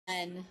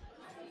everyone.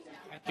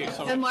 Thank you so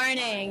much. Good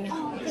morning.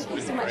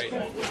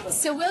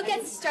 So we'll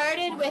get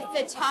started with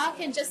the talk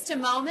in just a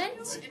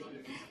moment.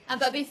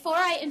 But before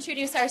I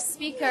introduce our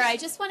speaker, I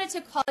just wanted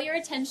to call your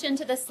attention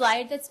to the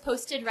slide that's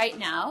posted right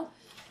now.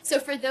 So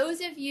for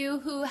those of you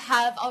who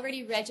have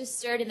already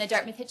registered in the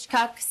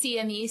Dartmouth-Hitchcock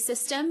CME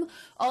system,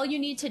 all you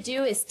need to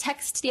do is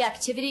text the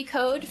activity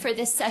code for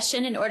this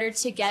session in order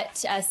to get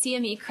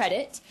CME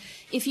credit.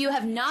 If you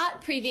have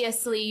not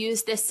previously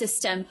used this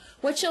system,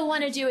 what you'll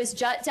want to do is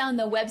jot down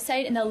the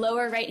website in the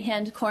lower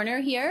right-hand corner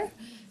here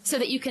so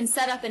that you can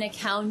set up an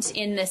account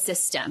in the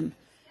system.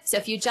 So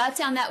if you jot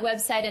down that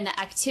website and the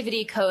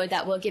activity code,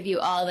 that will give you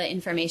all the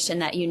information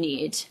that you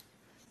need.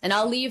 And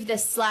I'll leave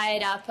this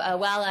slide up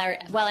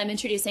while I'm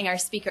introducing our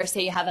speaker so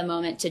you have a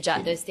moment to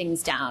jot those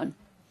things down.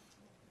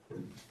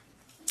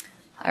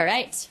 All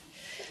right.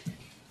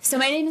 So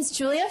my name is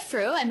Julia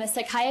Frew. I'm a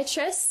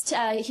psychiatrist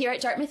here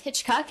at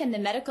Dartmouth-Hitchcock and the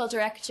medical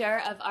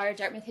director of our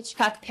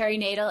Dartmouth-Hitchcock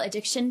Perinatal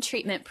Addiction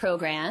Treatment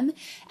Program.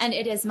 And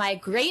it is my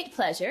great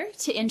pleasure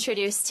to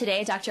introduce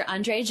today Dr.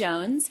 Hendree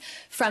Jones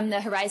from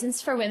the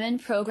Horizons for Women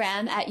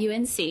program at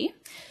UNC.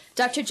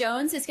 Dr.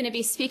 Jones is going to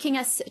be speaking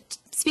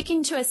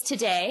to us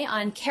today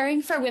on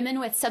caring for women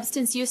with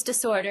substance use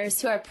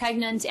disorders who are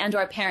pregnant and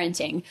or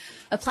parenting,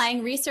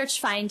 applying research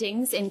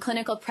findings in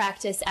clinical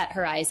practice at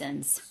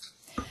Horizons.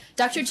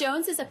 Dr.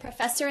 Jones is a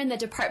professor in the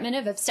Department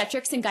of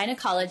Obstetrics and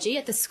Gynecology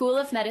at the School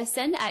of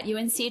Medicine at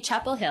UNC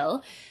Chapel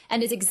Hill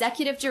and is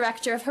executive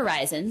director of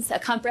Horizons, a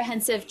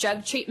comprehensive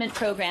drug treatment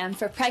program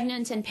for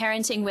pregnant and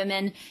parenting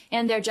women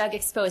and their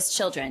drug-exposed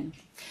children.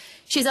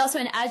 She's also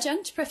an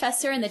adjunct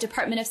professor in the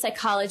Department of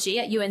Psychology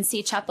at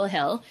UNC Chapel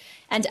Hill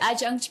and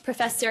adjunct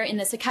professor in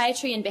the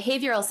Psychiatry and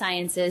Behavioral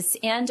Sciences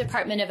and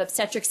Department of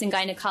Obstetrics and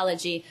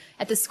Gynecology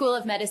at the School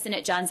of Medicine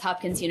at Johns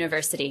Hopkins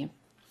University.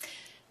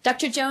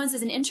 Dr. Jones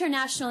is an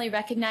internationally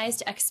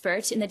recognized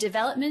expert in the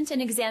development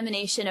and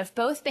examination of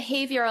both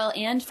behavioral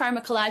and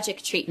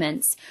pharmacologic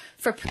treatments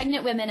for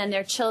pregnant women and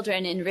their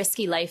children in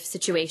risky life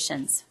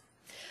situations.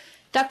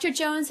 Dr.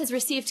 Jones has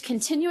received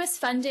continuous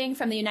funding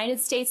from the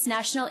United States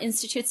National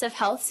Institutes of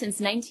Health since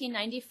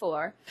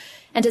 1994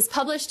 and has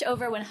published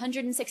over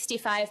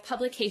 165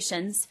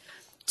 publications,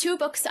 2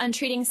 books on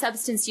treating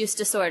substance use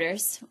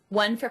disorders,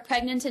 one for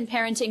pregnant and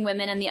parenting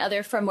women and the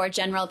other for more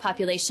general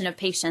population of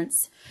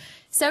patients,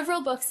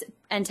 several books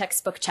and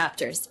textbook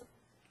chapters.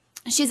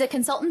 She's a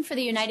consultant for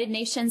the United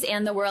Nations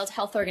and the World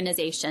Health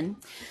Organization.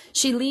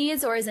 She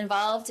leads or is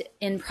involved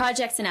in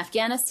projects in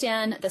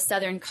Afghanistan, the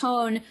Southern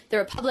Cone, the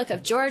Republic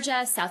of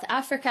Georgia, South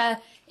Africa,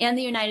 and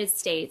the United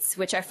States,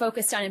 which are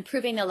focused on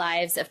improving the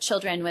lives of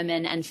children,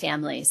 women, and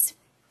families.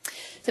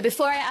 So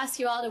before I ask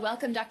you all to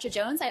welcome Dr.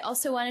 Jones, I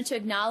also wanted to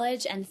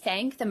acknowledge and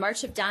thank the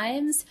March of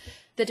Dimes,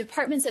 the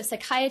Departments of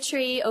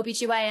Psychiatry,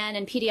 OBGYN,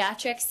 and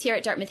Pediatrics here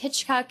at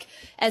Dartmouth-Hitchcock,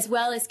 as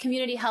well as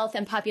Community Health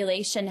and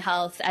Population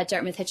Health at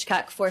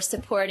Dartmouth-Hitchcock for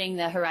supporting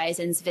the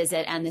Horizons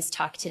visit and this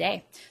talk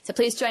today. So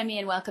please join me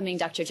in welcoming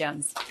Dr.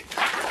 Jones.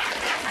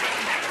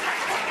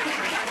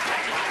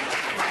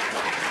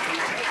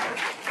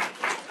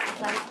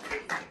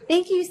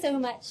 Thank you so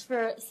much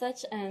for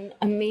such an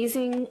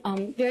amazing,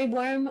 very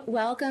warm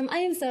welcome. I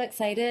am so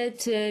excited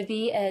to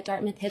be at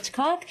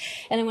Dartmouth-Hitchcock,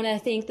 and I want to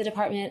thank the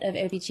Department of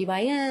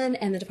OBGYN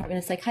and the Department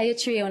of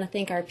Psychiatry. I want to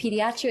thank our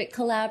pediatric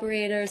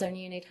collaborators, our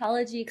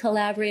neonatology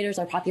collaborators,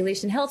 our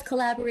population health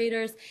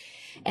collaborators,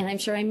 and I'm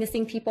sure I'm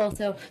missing people,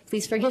 so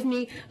please forgive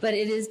me, but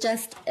it is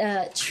just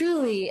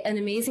truly an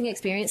amazing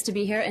experience to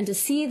be here and to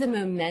see the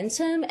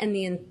momentum and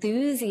the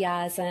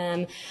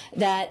enthusiasm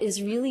that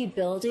is really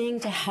building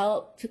to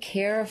help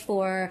care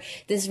for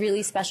this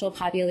really special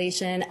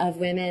population of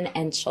women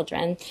and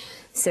children.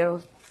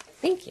 So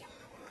thank you.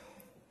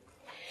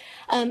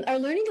 Our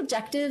learning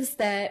objectives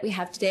that we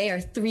have today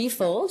are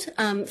threefold.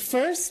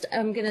 First,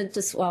 I'm going to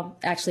just, well,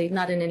 actually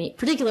not in any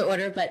particular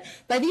order, but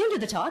by the end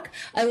of the talk,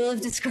 I will have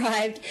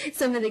described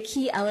some of the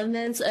key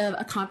elements of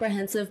a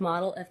comprehensive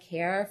model of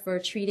care for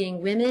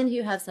treating women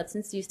who have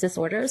substance use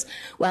disorders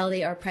while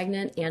they are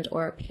pregnant and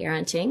or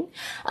parenting.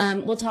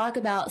 We'll talk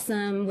about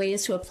some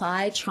ways to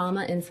apply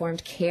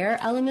trauma-informed care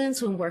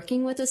elements when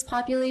working with this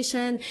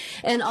population,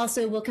 and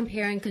also we'll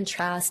compare and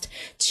contrast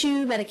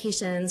 2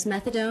 medications,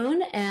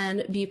 methadone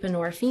and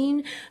buprenorphine,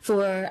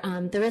 for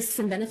the risks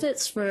and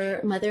benefits for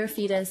mother,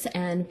 fetus,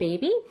 and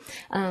baby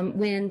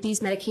when these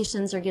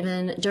medications are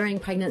given during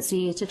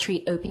pregnancy to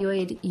treat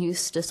opioid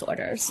use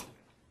disorders.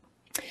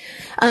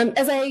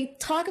 As I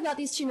talk about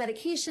these 2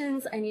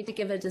 medications, I need to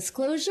give a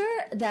disclosure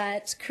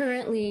that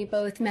currently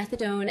both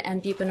methadone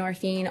and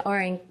buprenorphine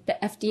are in the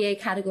FDA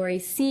Category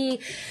C,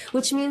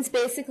 which means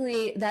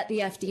basically that the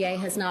FDA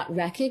has not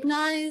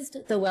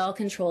recognized the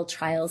well-controlled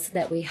trials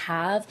that we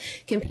have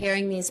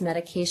comparing these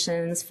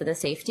medications for the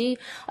safety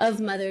of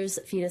mothers,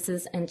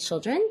 fetuses, and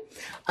children.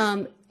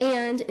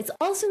 And it's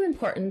also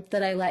important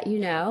that I let you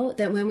know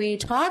that when we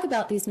talk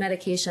about these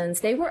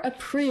medications, they were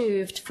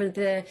approved for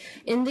the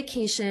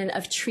indication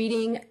of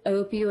treating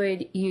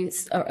opioid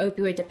use or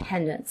opioid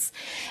dependence.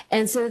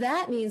 And so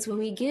that means when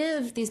we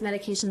give these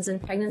medications in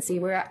pregnancy,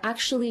 we're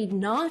actually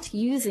not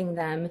using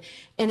them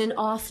in an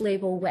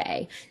off-label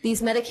way.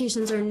 These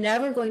medications are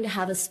never going to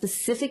have a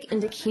specific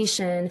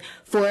indication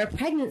for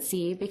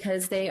pregnancy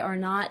because they are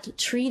not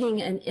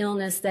treating an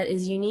illness that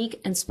is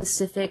unique and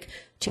specific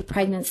to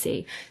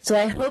pregnancy. So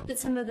I hope that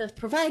some of the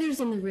providers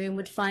in the room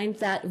would find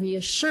that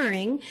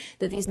reassuring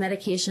that these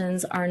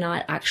medications are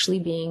not actually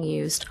being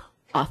used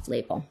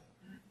off-label.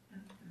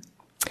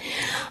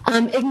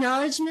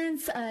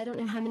 Acknowledgements. I don't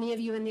know how many of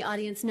you in the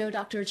audience know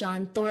Dr.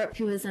 John Thorpe,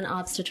 who is an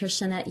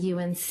obstetrician at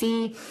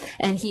UNC,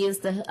 and he is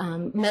the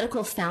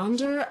medical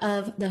founder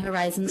of the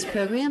Horizons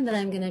program that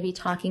I'm going to be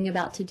talking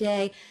about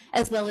today,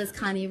 as well as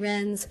Connie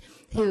Renz,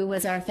 who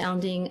was our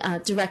founding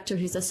director,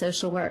 who's a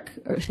social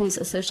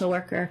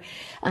worker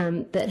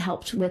that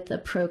helped with the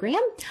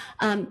program.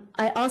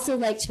 I also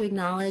like to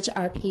acknowledge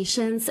our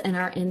patients and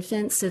our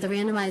infants. So the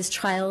randomized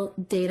trial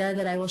data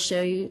that I will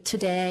show you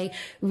today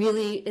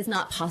really is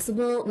not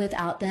possible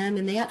without them,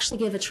 and they actually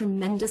give a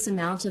tremendous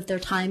amount of their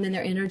time and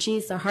their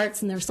energies, their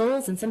hearts and their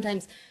souls, and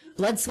sometimes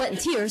blood, sweat, and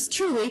tears,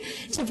 truly,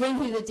 to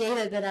bring you the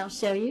data that I'll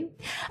show you.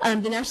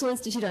 The National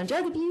Institute on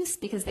Drug Abuse,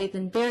 because they've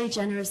been very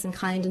generous and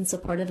kind and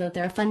supportive of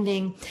their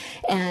funding.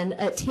 And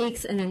it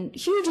takes a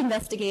huge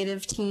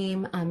investigative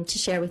team to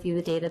share with you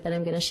the data that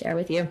I'm going to share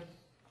with you.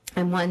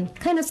 I'm one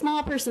kind of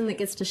small person that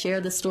gets to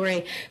share the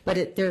story,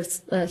 but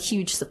there's a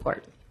huge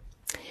support.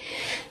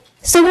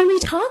 So when we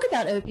talk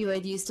about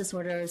opioid use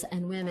disorders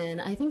and women,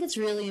 I think it's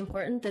really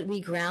important that we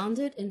ground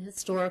it in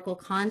historical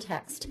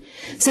context.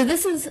 So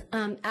this is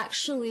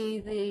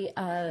actually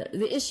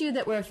the issue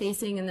that we're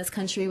facing in this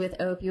country with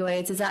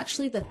opioids is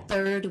actually the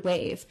third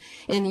wave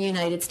in the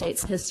United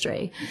States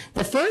history.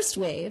 The first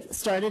wave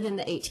started in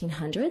the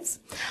 1800s,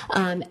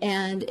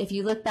 and if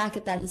you look back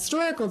at that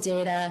historical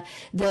data,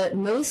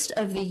 most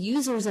of the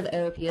users of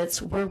opiates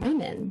were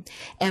women.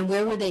 And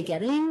where were they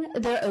getting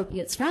their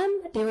opiates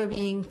from? They were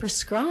being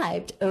prescribed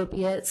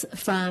opiates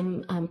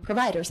from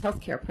providers,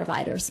 healthcare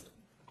providers.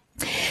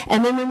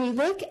 And then when we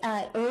look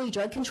at early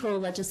drug control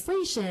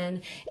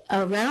legislation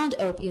around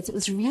opiates, it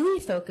was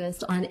really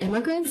focused on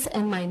immigrants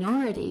and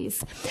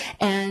minorities.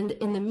 And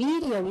in the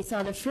media, we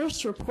saw the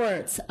first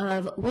reports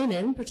of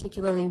women,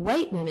 particularly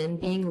white women,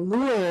 being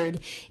lured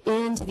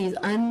into these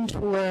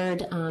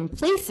untoward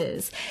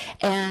places.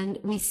 And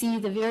we see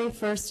the very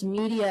first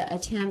media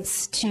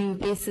attempts to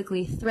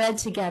basically thread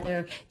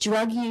together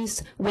drug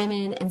use,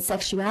 women, and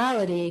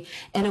sexuality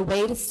in a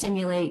way to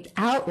stimulate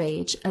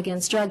outrage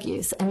against drug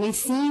use. And we've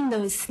seen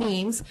those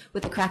themes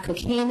with the crack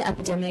cocaine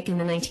epidemic in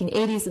the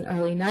 1980s and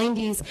early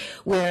 90s,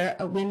 where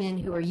women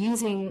who were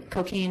using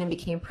cocaine and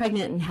became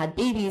pregnant and had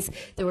babies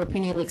that were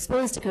prenatally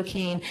exposed to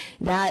cocaine,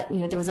 that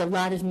there was a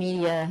lot of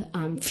media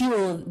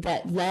fuel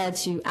that led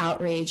to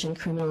outrage and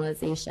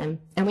criminalization.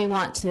 And we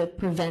want to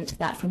prevent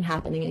that from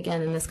happening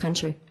again in this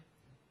country.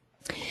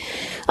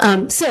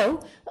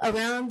 So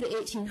around the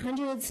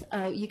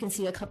 1800s, you can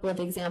see a couple of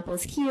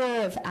examples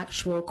here of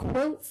actual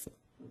quotes.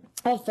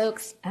 Oh,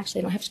 folks,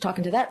 actually, I don't have to talk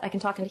into that. I can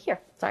talk into here.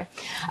 Sorry.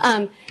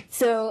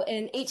 So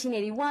in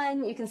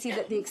 1881, you can see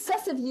that the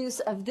excessive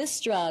use of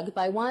this drug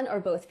by one or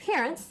both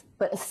parents,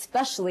 but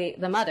especially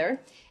the mother,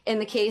 in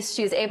the case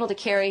she is able to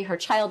carry her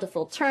child to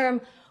full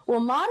term, will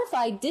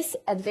modify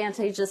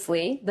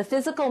disadvantageously the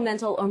physical,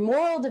 mental, or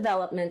moral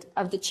development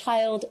of the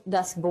child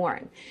thus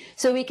born.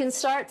 So we can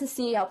start to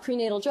see how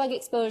prenatal drug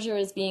exposure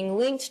is being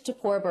linked to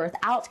poor birth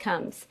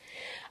outcomes.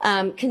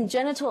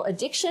 Congenital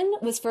addiction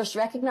was first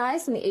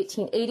recognized in the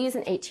 1880s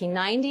and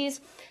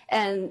 1890s,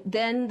 and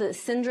then the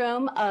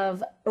syndrome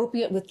of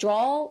opiate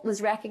withdrawal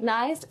was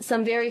recognized.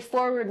 Some very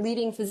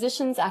forward-leading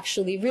physicians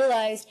actually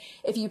realized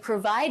if you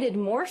provided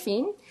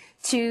morphine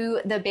to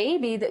the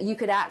baby that you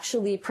could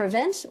actually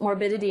prevent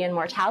morbidity and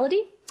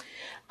mortality.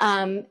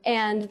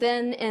 And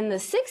then in the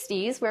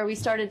 60s, where we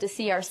started to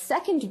see our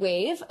second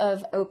wave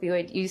of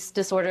opioid use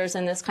disorders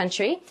in this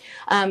country,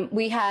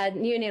 we had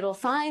neonatal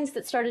signs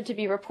that started to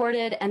be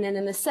reported. And then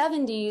in the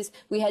 70s,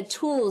 we had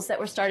tools that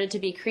were started to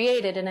be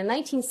created. And in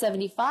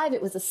 1975,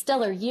 it was a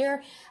stellar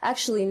year.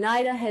 Actually,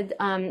 NIDA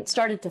had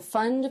started to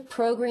fund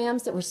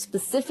programs that were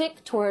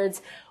specific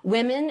towards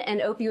women,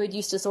 and opioid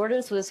use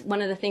disorders was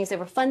one of the things they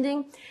were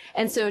funding.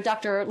 And so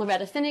Dr.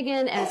 Loretta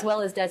Finnegan, as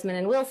well as Desmond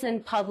and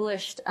Wilson,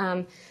 published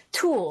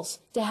tools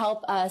to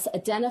help us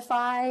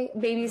identify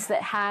babies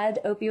that had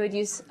opioid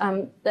use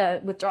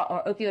withdrawal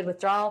or opioid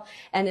withdrawal,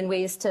 and in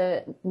ways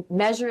to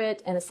measure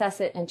it and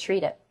assess it and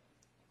treat it.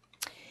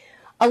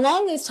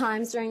 Along those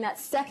times, during that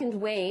second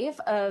wave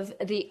of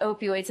the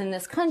opioids in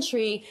this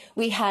country,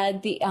 we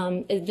had the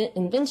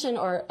invention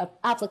or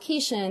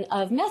application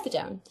of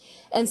methadone.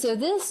 And so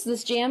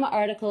this JAMA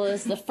article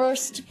is the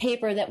first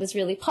paper that was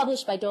really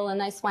published by Dola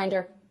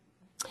Neiswinder,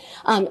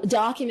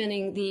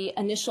 documenting the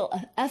initial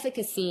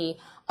efficacy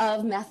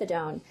of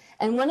methadone.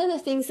 And one of the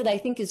things that I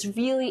think is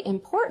really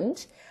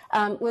important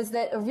was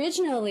that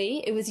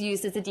originally it was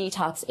used as a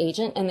detox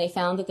agent, and they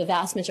found that the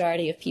vast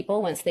majority of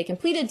people, once they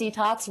completed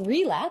detox,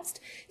 relapsed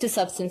to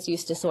substance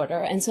use disorder.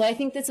 And so I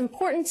think that's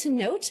important to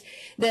note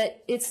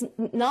that it's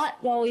not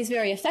always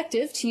very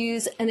effective to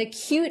use an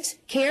acute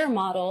care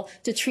model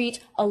to treat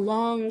a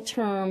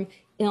long-term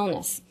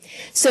illness.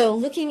 So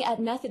looking at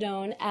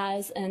methadone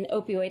as an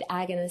opioid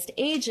agonist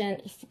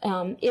agent,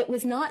 it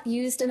was not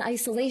used in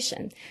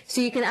isolation.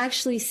 So you can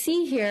actually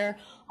see here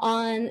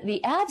on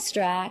the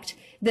abstract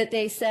that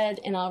they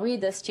said, and I'll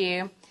read this to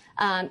you,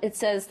 it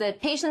says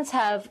that patients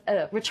have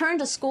returned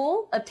to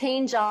school,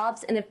 obtained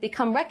jobs, and have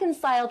become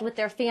reconciled with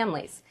their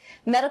families.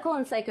 Medical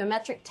and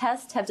psychometric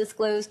tests have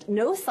disclosed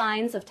no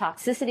signs of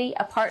toxicity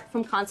apart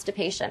from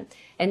constipation.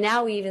 And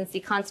now we even see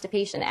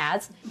constipation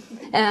ads.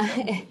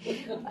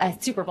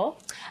 Super Bowl.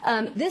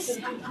 This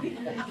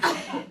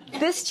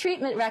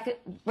treatment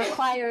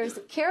requires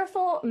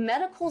careful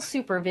medical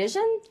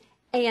supervision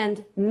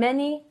and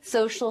many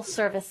social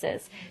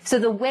services. So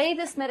the way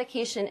this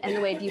medication and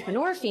the way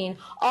buprenorphine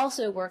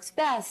also works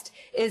best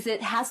is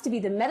it has to be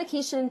the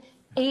medication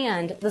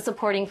and the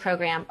supporting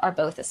program are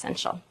both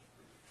essential.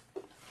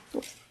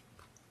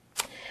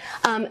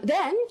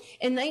 Then,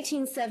 in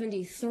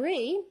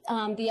 1973,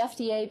 the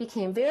FDA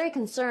became very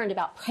concerned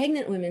about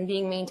pregnant women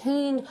being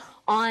maintained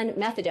on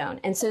methadone.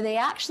 And so they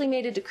actually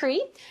made a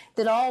decree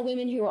that all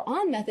women who were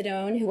on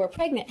methadone who were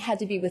pregnant had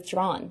to be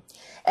withdrawn.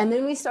 And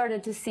then we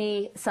started to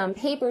see some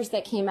papers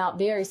that came out,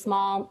 very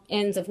small,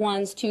 ends of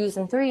 1s, 2s,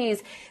 and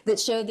 3s, that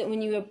showed that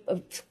when you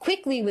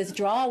quickly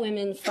withdraw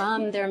women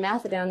from their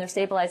methadone, their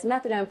stabilized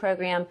methadone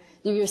program,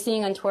 you're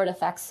seeing untoward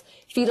effects,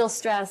 fetal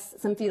stress,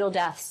 some fetal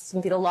deaths,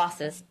 some fetal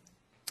losses.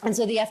 And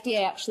so the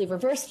FDA actually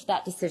reversed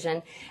that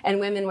decision,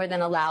 and women were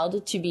then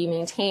allowed to be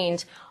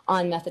maintained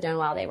on methadone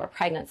while they were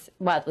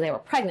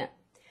pregnant.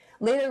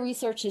 Later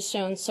research has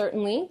shown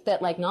certainly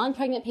that, like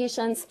non-pregnant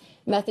patients,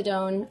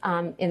 methadone,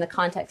 in the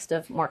context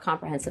of more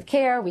comprehensive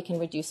care, we can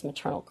reduce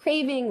maternal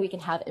craving, we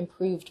can have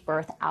improved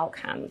birth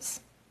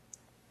outcomes.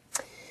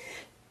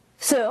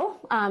 So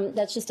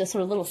that's just a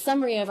sort of little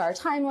summary of our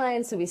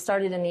timeline. So we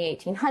started in the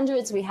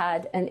 1800s. We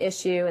had an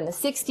issue in the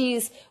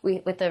 60s.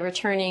 With the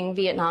returning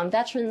Vietnam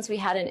veterans, we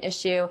had an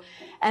issue.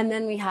 And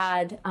then we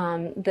had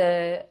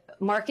the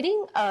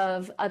marketing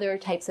of other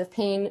types of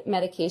pain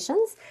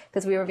medications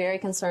because we were very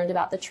concerned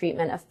about the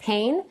treatment of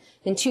pain.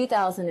 In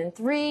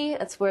 2003,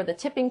 that's where the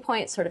tipping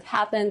point sort of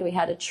happened. We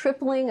had a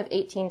tripling of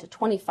 18 to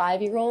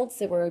 25-year-olds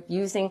that were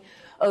using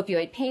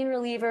opioid pain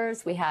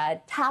relievers. We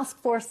had task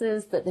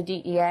forces that the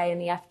DEA and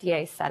the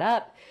FDA set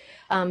up.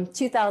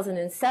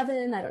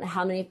 2007, I don't know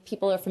how many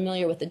people are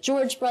familiar with the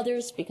George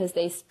brothers because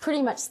they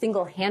pretty much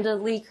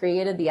single-handedly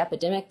created the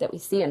epidemic that we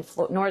see in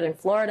northern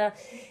Florida.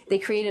 They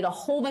created a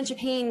whole bunch of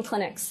pain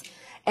clinics,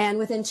 and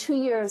within 2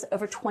 years,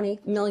 over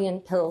 20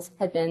 million pills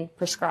had been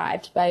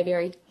prescribed by a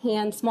very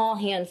small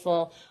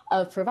handful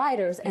of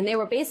providers, and they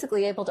were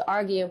basically able to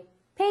argue,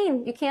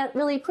 pain, you can't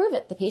really prove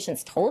it. The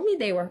patients told me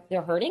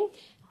they're hurting.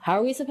 How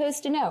are we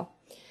supposed to know?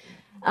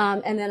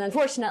 And then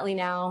unfortunately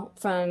now,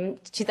 from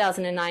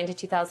 2009 to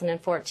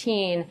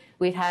 2014,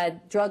 we've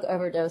had drug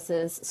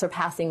overdoses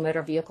surpassing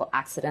motor vehicle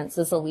accidents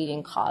as a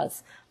leading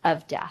cause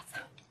of death,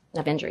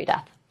 of injury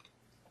death.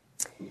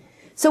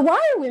 So why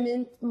are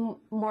women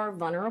more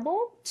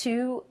vulnerable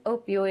to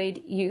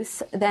opioid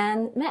use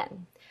than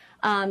men?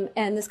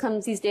 And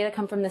these data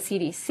come from the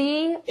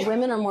CDC.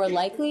 Women are more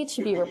likely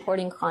to be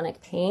reporting chronic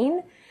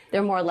pain.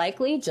 They're more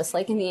likely, just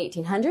like in the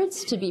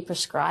 1800s, to be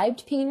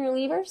prescribed pain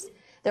relievers.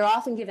 They're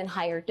often given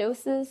higher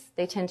doses.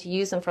 They tend to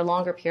use them for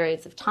longer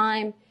periods of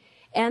time.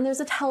 And there's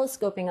a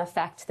telescoping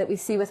effect that we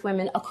see with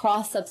women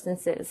across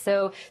substances.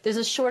 So there's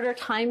a shorter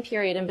time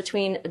period in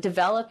between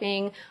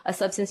developing a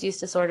substance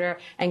use disorder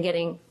and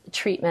getting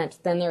treatment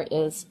than there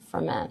is for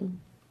men.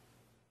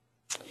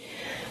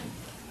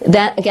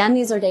 Again,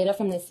 these are data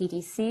from the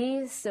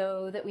CDC,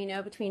 so that we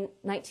know between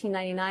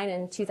 1999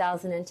 and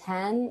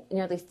 2010,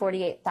 nearly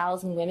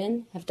 48,000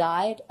 women have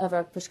died of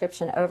a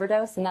prescription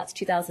overdose, and that's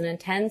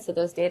 2010, so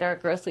those data are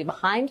grossly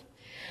behind.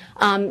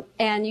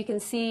 And you can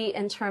see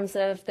in terms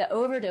of the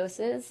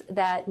overdoses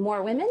that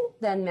more women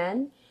than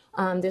men,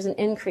 there's an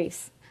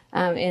increase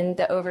in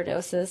the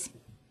overdoses.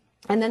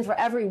 And then for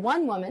every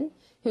one woman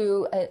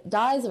who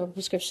dies of a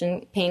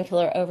prescription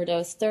painkiller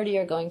overdose, 30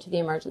 are going to the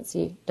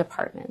emergency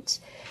department.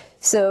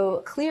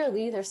 So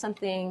clearly, there's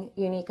something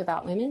unique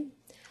about women.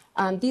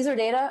 These are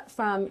data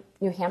from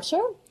New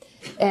Hampshire,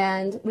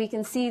 and we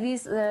can see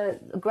the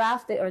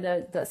graph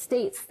the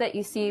states that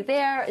you see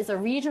there is a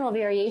regional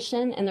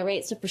variation in the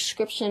rates of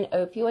prescription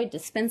opioid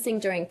dispensing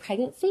during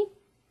pregnancy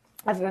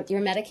of your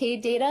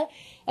Medicaid data,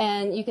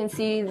 and you can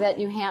see that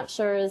New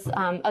Hampshire is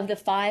of the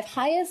 5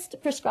 highest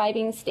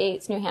prescribing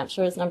states. New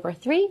Hampshire is number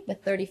 3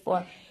 with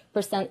 34%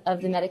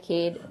 of the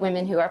Medicaid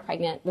women who are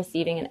pregnant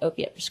receiving an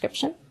opiate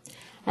prescription.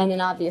 And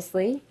then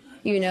obviously,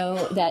 you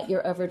know that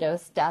your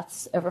overdose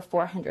deaths, over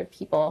 400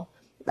 people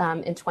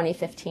in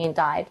 2015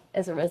 died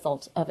as a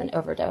result of an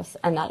overdose,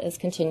 and that is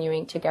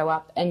continuing to go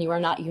up. And you are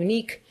not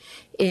unique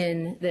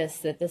in this,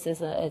 that this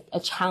is a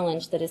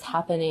challenge that is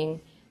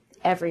happening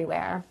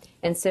everywhere.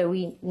 And so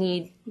we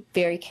need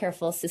very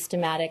careful,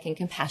 systematic, and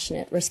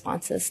compassionate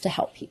responses to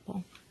help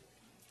people.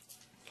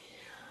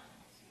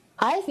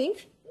 I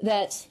think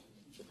that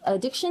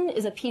addiction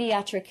is a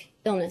pediatric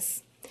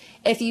illness.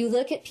 If you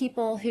look at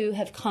people who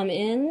have come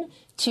in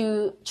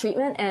to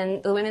treatment,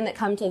 and the women that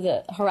come to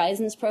the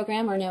Horizons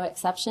program are no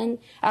exception,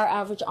 our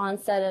average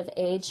onset of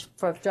age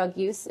for drug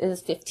use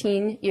is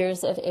 15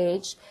 years of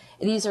age.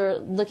 These are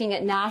looking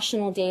at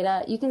national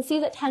data. You can see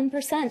that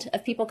 10%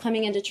 of people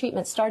coming into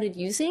treatment started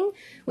using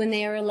when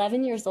they are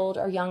 11 years old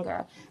or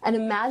younger. And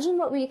imagine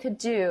what we could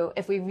do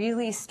if we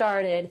really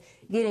started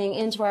getting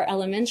into our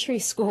elementary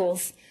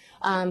schools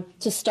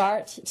to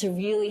start to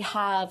really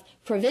have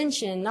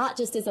prevention, not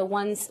just as a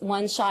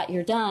one shot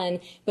you're done,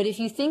 but if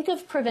you think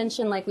of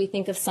prevention like we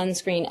think of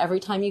sunscreen, every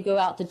time you go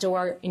out the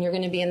door and you're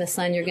going to be in the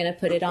sun, you're going to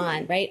put it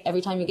on, right?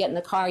 Every time you get in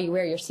the car, you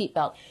wear your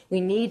seatbelt.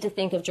 We need to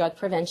think of drug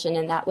prevention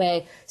in that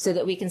way so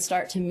that we can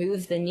start to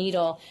move the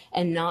needle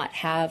and not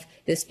have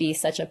this be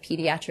such a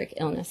pediatric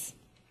illness.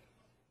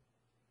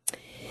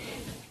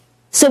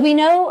 So we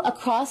know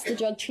across the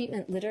drug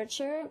treatment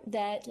literature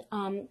that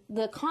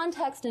the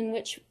context in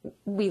which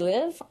we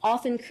live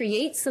often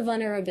creates a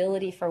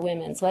vulnerability for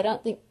women. So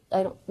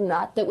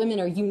not that women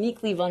are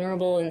uniquely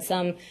vulnerable in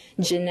some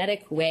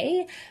genetic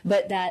way,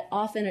 but that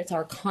often it's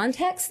our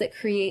context that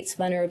creates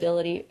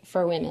vulnerability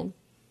for women.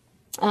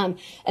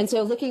 And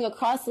so looking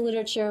across the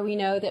literature, we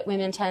know that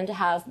women tend to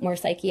have more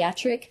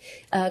psychiatric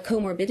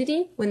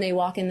comorbidity when they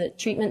walk in the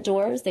treatment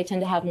doors. They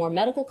tend to have more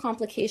medical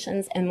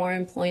complications and more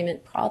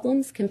employment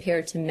problems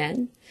compared to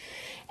men.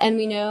 And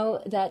we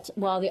know that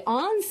while the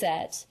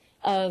onset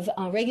of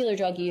regular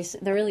drug use,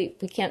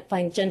 we can't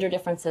find gender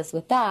differences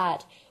with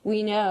that.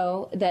 We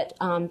know that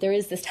there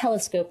is this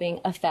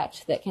telescoping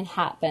effect that can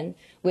happen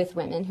with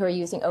women who are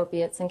using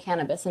opiates and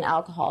cannabis and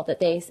alcohol, that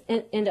they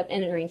end up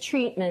entering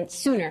treatment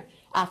sooner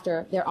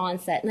after their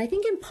onset. And I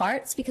think in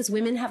part it's because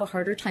women have a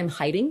harder time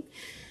hiding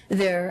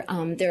their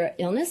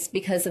illness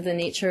because of the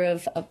nature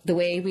of the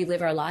way we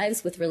live our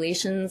lives with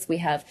relations. We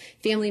have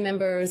family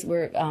members,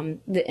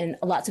 and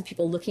lots of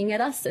people looking at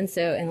us,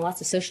 and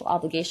lots of social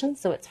obligations,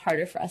 so it's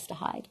harder for us to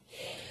hide.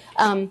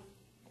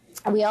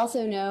 We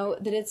also know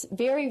that it's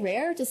very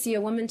rare to see a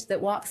woman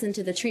that walks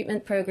into the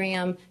treatment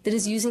program that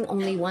is using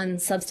only one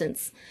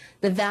substance.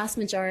 The vast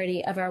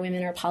majority of our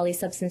women are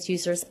polysubstance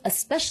users,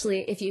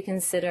 especially if you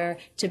consider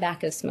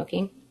tobacco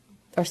smoking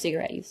or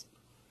cigarette use.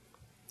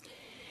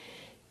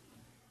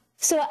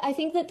 So I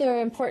think that there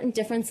are important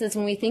differences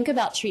when we think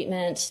about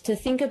treatment to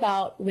think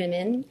about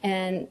women,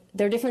 and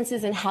there are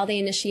differences in how they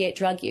initiate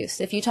drug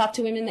use. If you talk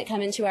to women that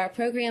come into our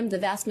program, the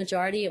vast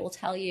majority will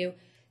tell you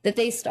that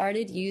they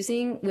started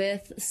using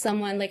with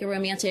someone like a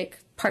romantic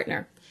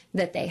partner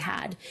that they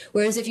had.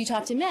 Whereas if you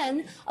talk to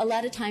men, a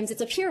lot of times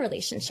it's a peer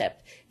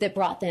relationship that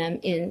brought them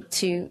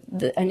into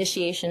the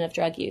initiation of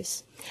drug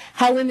use.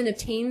 How women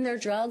obtain their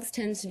drugs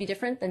tends to be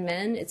different than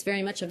men. It's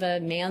very much of a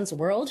man's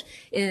world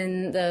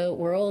in the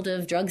world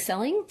of drug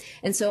selling.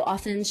 And so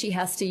often she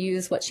has to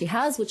use what she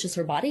has, which is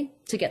her body,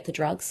 to get the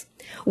drugs.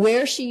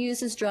 Where she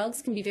uses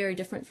drugs can be very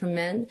different from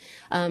men.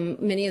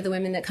 Many of the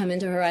women that come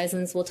into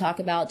Horizons will talk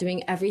about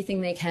doing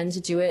everything they can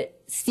to do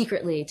it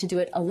secretly, to do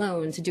it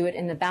alone, to do it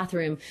in the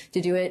bathroom, to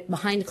do it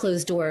behind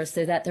closed doors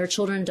so that their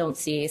children don't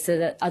see, so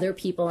that other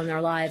people in their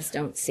lives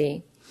don't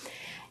see.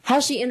 How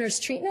she enters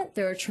treatment,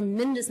 there are a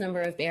tremendous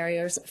number of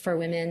barriers for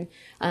women.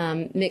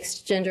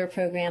 Mixed gender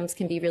programs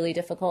can be really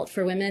difficult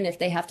for women if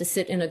they have to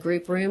sit in a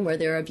group room where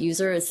their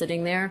abuser is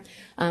sitting there.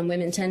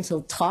 Women tend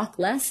to talk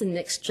less in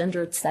mixed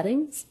gendered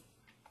settings.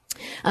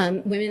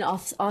 Women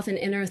often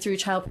enter through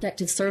child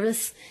protective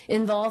service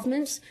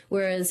involvement,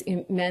 whereas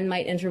men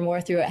might enter more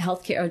through a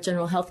healthcare or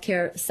general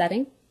healthcare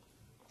setting.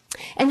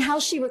 And how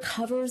she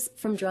recovers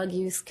from drug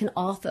use can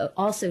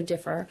also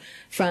differ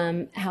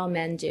from how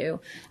men do.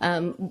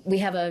 We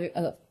have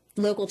a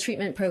local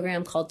treatment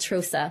program called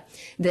TROSA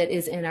that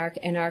is in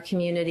our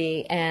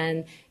community,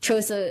 and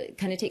TROSA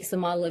kind of takes the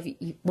model of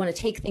you want to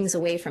take things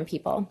away from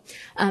people.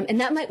 And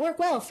that might work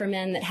well for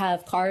men that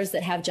have cars,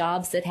 that have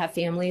jobs, that have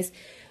families.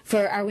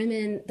 For our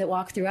women that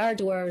walk through our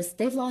doors,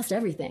 they've lost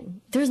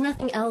everything. There's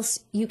nothing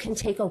else you can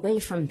take away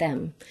from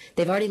them.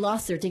 They've already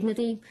lost their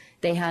dignity.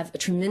 They have a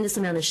tremendous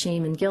amount of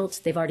shame and guilt.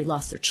 They've already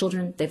lost their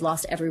children. They've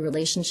lost every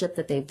relationship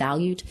that they've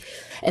valued.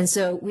 And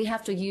so we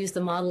have to use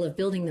the model of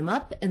building them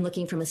up and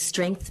looking from a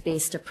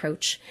strength-based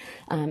approach.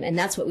 And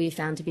that's what we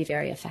found to be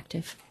very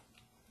effective.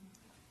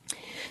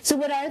 So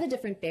what are the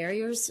different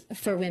barriers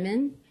for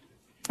women?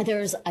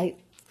 I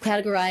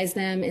categorize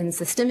them in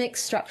systemic,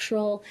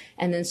 structural,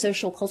 and then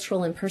social,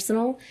 cultural, and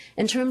personal.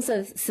 In terms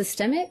of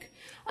systemic,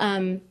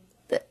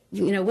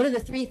 what are the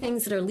three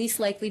things that are least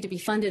likely to be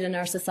funded in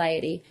our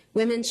society?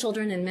 Women,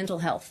 children, and mental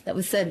health. That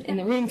was said in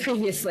the room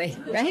previously,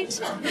 right?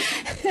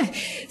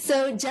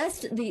 So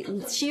just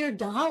the sheer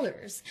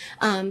dollars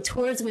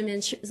towards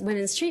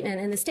women's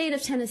treatment. In the state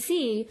of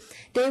Tennessee,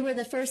 they were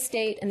the first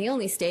state and the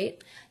only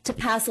state to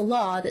pass a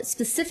law that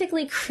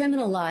specifically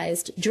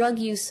criminalized drug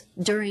use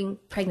during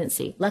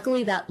pregnancy.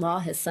 Luckily, that law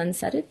has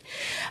sunsetted.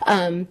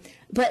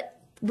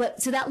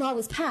 So that law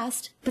was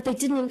passed, but they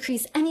didn't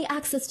increase any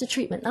access to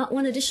treatment, not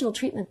one additional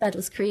treatment bed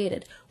was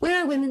created.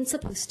 Where are women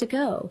supposed to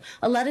go?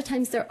 A lot of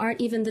times there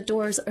aren't even the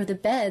doors or the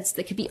beds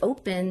that could be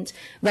opened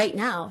right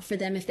now for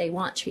them if they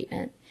want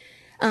treatment.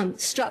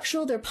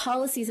 Structural, there are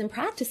policies and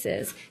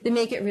practices that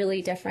make it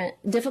really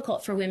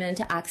difficult for women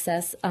to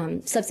access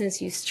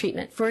substance use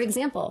treatment. For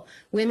example,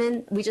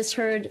 women, we just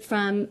heard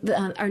from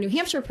our New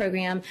Hampshire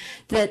program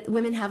that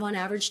women have on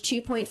average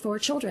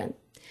 2.4 children.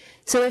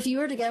 So if you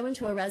were to go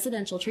into a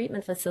residential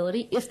treatment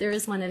facility, if there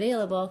is one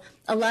available,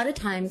 a lot of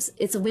times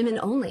it's a women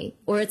only,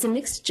 or it's a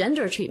mixed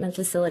gender treatment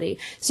facility.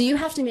 So you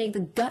have to make the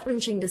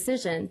gut-wrenching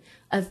decision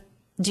of,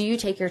 do you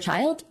take your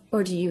child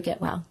or do you get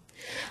well?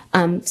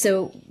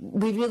 So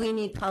we really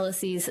need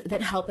policies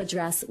that help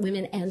address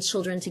women and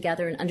children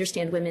together and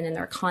understand women in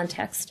their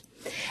context.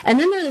 And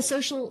then there are the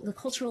social, the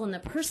cultural, and the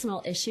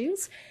personal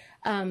issues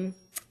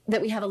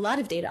that we have a lot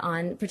of data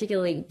on,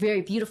 particularly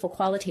very beautiful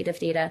qualitative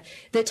data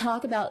that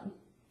talk about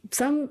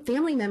some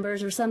family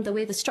members or the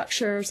way the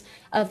structures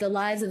of the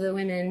lives of the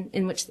women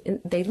in which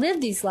they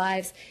live these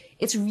lives,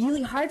 it's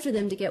really hard for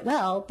them to get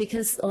well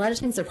because a lot of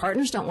times their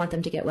partners don't want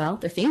them to get well,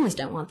 their families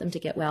don't want them to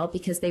get well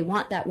because they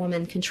want that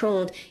woman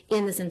controlled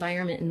in this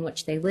environment in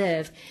which they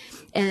live.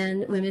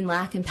 And women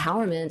lack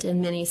empowerment in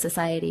many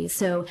societies.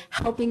 So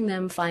helping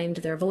them find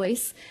their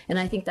voice, and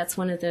I think that's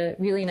one of the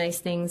really nice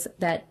things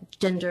that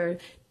gendered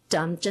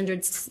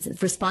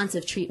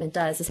responsive treatment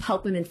does, is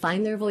help women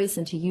find their voice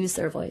and to use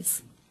their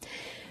voice.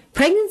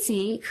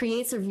 Pregnancy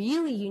creates a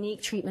really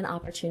unique treatment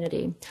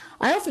opportunity.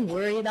 I often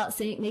worry about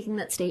making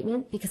that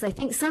statement because I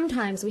think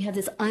sometimes we have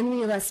this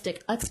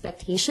unrealistic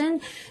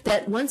expectation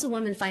that once a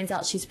woman finds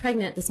out she's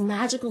pregnant, this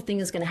magical thing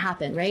is going to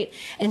happen, right?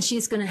 And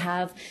she's going to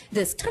have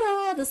this,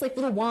 ta-da, this like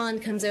little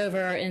wand comes over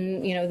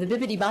and, the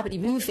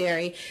bippity-boppity-boo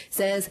fairy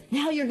says,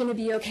 now you're going to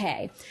be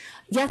okay.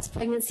 Yes,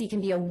 pregnancy can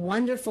be a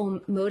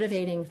wonderful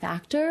motivating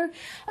factor,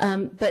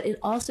 but it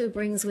also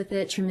brings with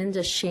it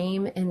tremendous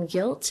shame and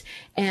guilt.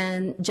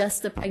 And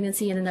just the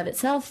pregnancy in and of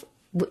itself,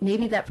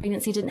 maybe that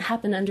pregnancy didn't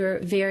happen under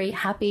very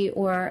happy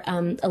or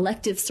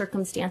elective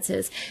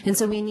circumstances. And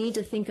so we need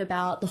to think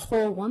about the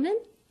whole woman.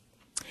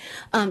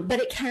 But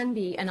it can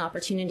be an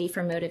opportunity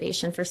for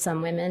motivation for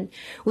some women.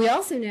 We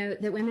also know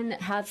that women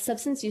that have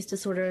substance use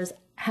disorders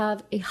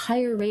have a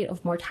higher rate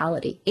of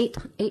mortality,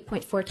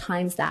 8.4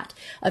 times that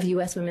of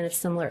U.S. women of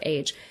similar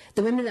age.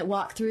 The women that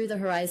walk through the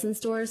Horizons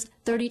doors,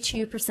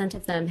 32%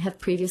 of them have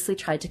previously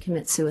tried to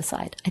commit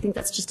suicide. I think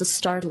that's just a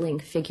startling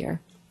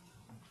figure.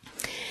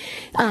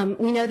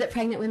 We know that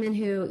pregnant women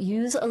who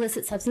use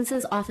illicit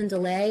substances often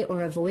delay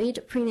or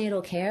avoid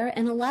prenatal care,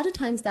 and a lot of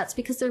times that's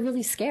because they're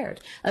really scared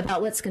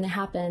about what's going to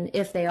happen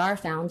if they are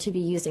found to be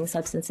using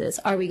substances.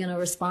 Are we going to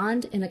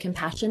respond in a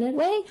compassionate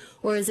way,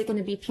 or is it going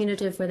to be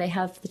punitive where they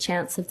have the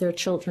chance of their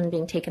children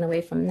being taken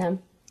away from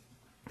them?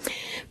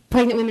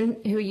 Pregnant women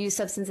who use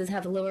substances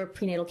have lower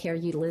prenatal care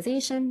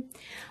utilization.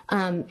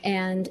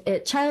 And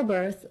at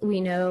childbirth,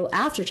 we know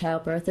after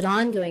childbirth that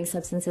ongoing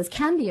substances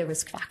can be a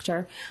risk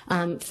factor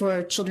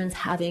for children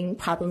having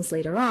problems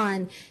later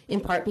on, in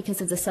part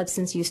because of the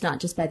substance use not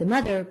just by the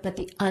mother, but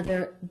the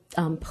other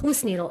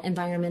postnatal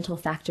environmental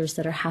factors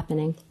that are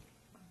happening.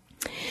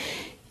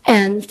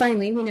 And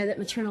finally, we know that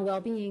maternal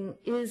well-being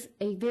is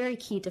a very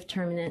key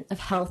determinant of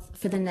health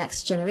for the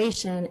next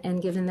generation.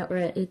 And given that we're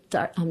at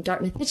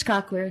Dartmouth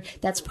Hitchcock, where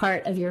that's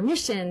part of your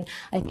mission,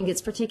 I think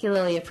it's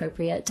particularly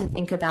appropriate to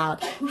think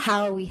about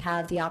how we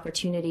have the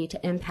opportunity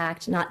to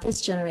impact not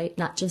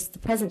just the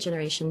present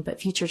generation, but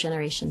future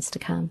generations to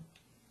come.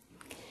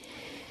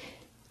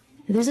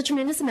 There's a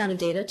tremendous amount of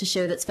data to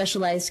show that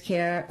specialized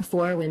care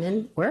for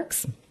women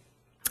works.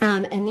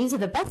 And these are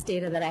the best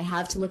data that I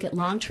have to look at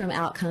long-term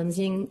outcomes.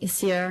 Ying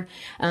Isir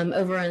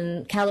over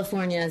in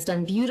California has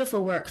done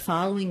beautiful work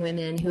following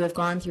women who have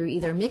gone through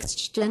either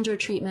mixed gender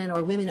treatment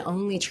or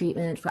women-only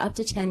treatment for up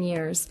to 10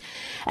 years.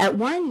 At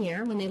 1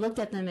 year, when they looked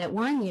at them at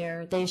 1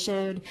 year, they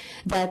showed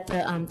that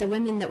the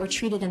women that were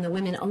treated in the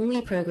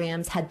women-only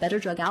programs had better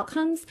drug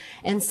outcomes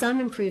and some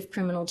improved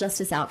criminal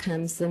justice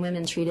outcomes than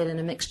women treated in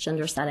a mixed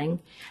gender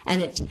setting.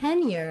 And at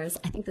 10 years,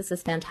 I think this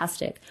is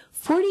fantastic,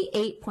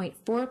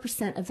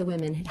 48.4% of the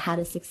women had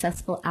a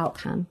successful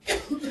outcome.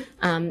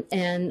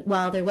 And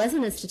while there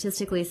wasn't a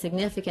statistically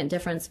significant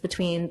difference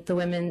between the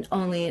women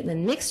only and the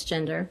mixed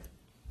gender,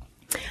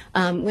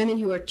 women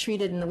who were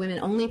treated in the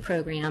women-only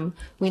program,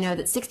 we know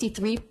that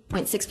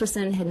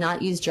 63.6% had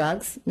not used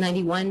drugs,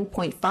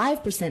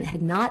 91.5%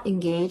 had not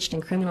engaged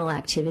in criminal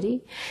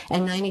activity,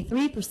 and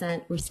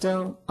 93% were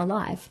still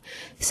alive.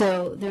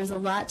 So there's a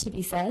lot to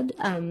be said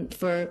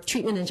for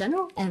treatment in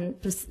general and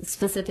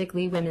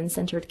specifically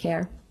women-centered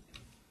care.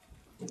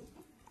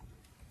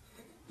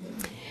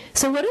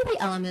 So what are the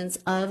elements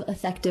of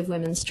effective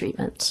women's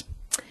treatment?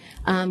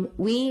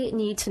 We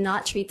need to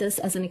not treat this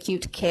as an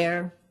acute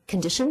care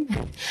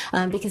condition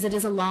because it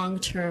is a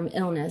long-term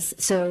illness.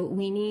 So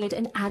we need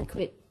an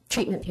adequate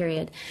treatment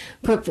period.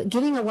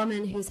 Giving a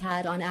woman who's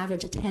had on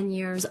average 10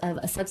 years of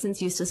a substance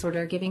use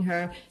disorder, giving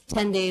her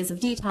 10 days of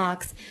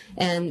detox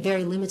and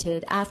very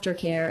limited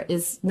aftercare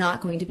is not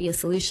going to be a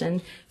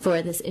solution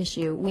for this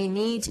issue. We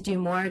need to do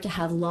more to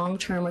have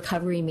long-term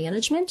recovery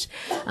management.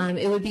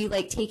 It would be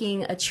like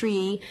taking a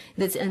tree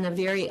that's in a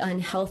very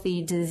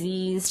unhealthy,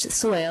 diseased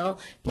soil,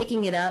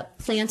 picking it up,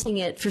 planting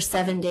it for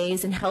 7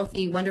 days in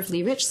healthy,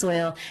 wonderfully rich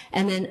soil,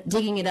 and then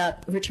digging it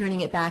up,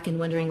 returning it back, and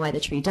wondering why the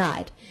tree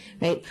died,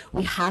 right?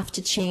 We have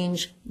to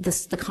change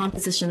the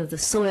composition of the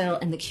soil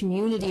and the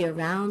community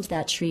around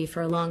that tree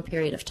for a long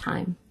period of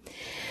time.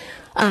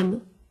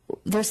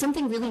 There's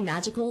something really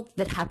magical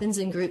that happens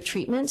in group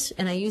treatment,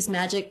 and I use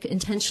magic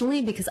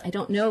intentionally because I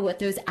don't know what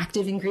those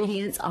active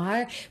ingredients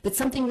are, but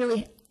something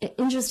really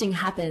interesting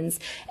happens,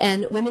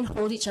 and women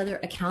hold each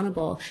other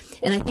accountable.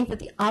 And I think that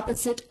the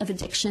opposite of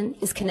addiction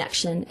is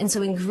connection. And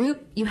so in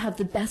group, you have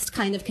the best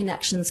kind of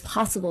connections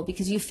possible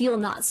because you feel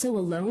not so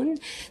alone,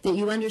 that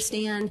you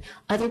understand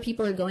other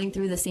people are going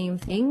through the same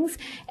things,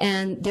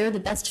 and they're the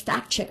best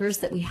fact checkers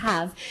that we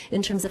have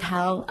in terms of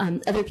how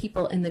other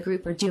people in the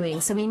group are doing.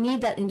 So we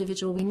need that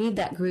individual, we need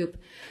that group.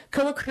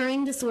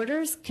 Co-occurring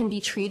disorders can be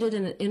treated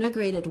in an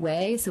integrated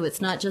way, so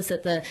it's not just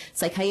that the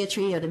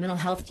psychiatry or the mental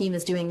health team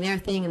is doing their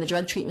thing and the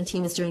drug treatment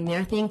team is doing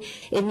their thing.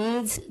 It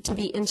needs to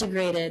be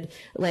integrated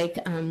like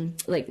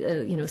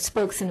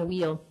spokes in a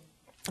wheel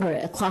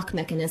or clock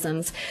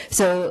mechanisms,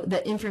 so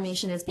that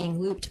information is being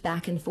looped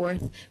back and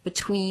forth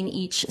between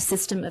each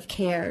system of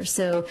care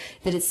so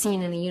that it's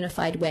seen in a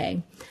unified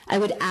way. I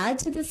would add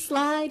to this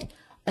slide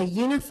a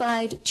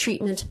unified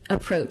treatment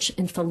approach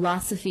and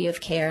philosophy of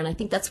care. And I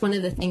think that's one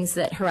of the things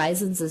that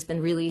Horizons has been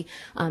really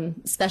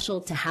special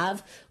to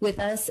have with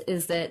us,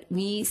 is that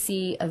we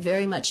see a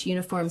very much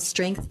uniform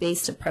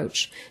strength-based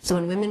approach. So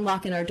when women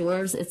walk in our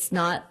doors, it's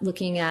not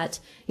looking at,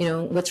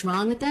 what's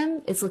wrong with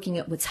them. It's looking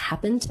at what's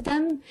happened to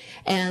them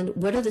and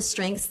what are the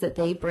strengths that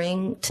they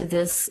bring to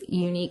this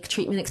unique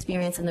treatment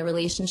experience and the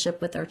relationship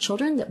with our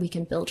children that we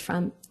can build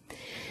from.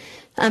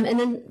 And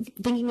then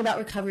thinking about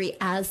recovery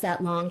as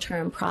that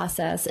long-term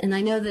process. And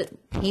I know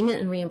that payment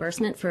and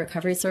reimbursement for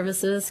recovery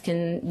services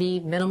can be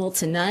minimal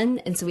to none.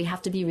 And so we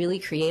have to be really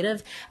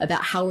creative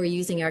about how we're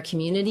using our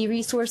community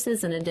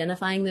resources and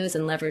identifying those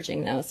and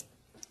leveraging those.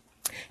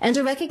 And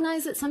to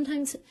recognize that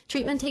sometimes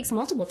treatment takes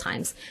multiple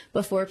times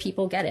before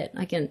people get it.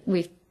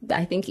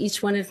 I think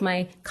each one of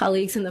my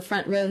colleagues in the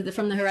front row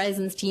from the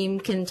Horizons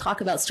team can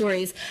talk about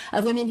stories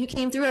of women who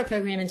came through our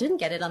program and didn't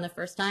get it on the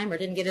first time or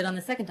didn't get it on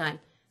the second time.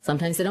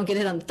 Sometimes they don't get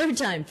it on the third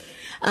time,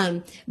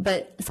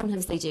 but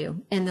sometimes they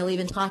do. And they'll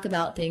even talk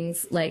about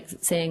things like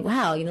saying,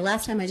 wow,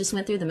 last time I just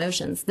went through the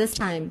motions. This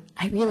time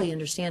I really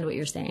understand what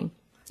you're saying,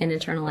 and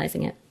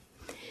internalizing it.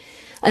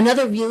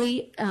 Another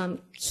really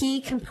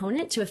key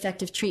component to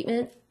effective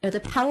treatment are the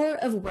power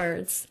of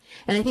words.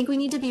 And I think we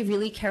need to be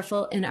really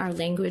careful in our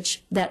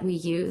language that we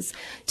use,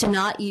 to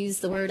not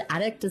use the word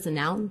addict as a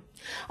noun,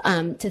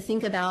 to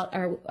think about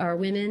our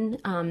women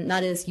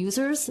not as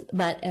users,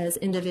 but as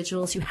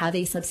individuals who have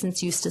a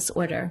substance use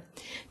disorder,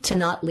 to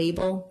not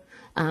label,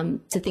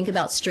 to think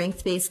about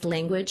strength-based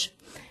language.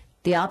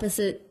 The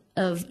opposite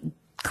of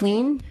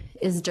clean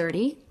is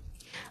dirty.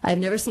 I've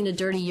never seen a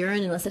dirty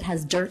urine unless it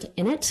has dirt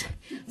in it.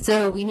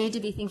 So we need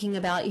to be thinking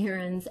about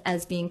urines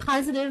as being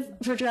positive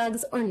for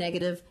drugs or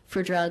negative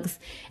for drugs.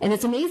 And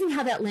it's amazing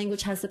how that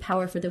language has the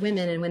power for the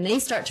women. And when they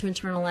start to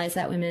internalize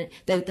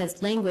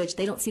that language,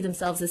 they don't see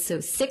themselves as so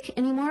sick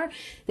anymore.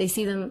 They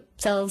see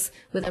themselves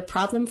with a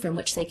problem from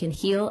which they can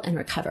heal and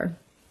recover.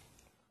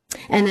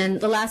 And then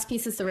the last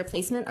piece is the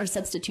replacement or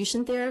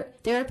substitution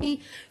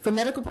therapy. For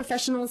medical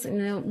professionals,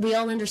 we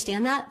all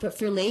understand that, but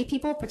for lay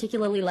people,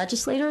 particularly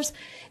legislators,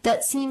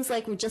 that seems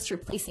like we're just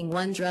replacing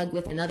one drug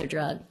with another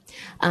drug.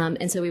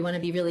 And so we want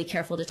to be really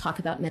careful to talk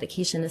about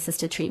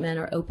medication-assisted treatment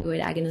or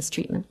opioid agonist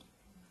treatment.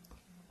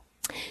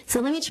 So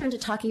let me turn to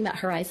talking about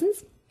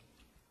Horizons.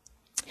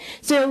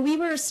 So we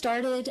were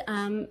started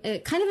kind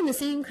of in the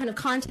same kind of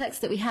context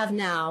that we have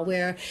now,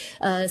 where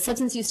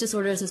substance use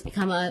disorders has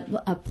become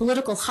a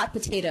political hot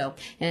potato,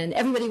 and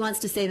everybody wants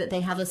to say that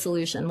they have a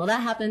solution. Well,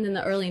 that happened in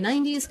the early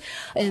 90s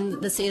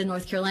in the state of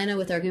North Carolina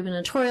with our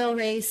gubernatorial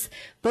race.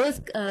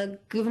 Both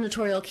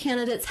gubernatorial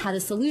candidates had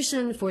a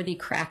solution for the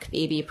crack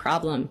baby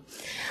problem.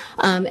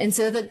 And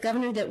so the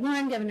governor that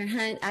won, Governor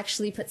Hunt,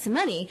 actually put some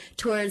money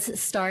towards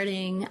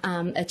starting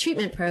a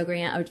treatment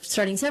program, or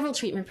starting several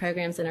treatment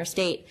programs in our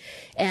state.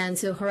 And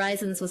so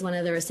Horizons was one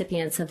of the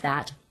recipients of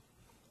that.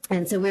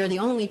 And so we're the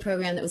only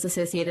program that was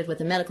associated with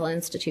a medical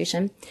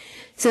institution.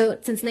 So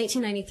since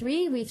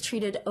 1993, we've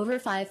treated over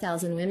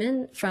 5,000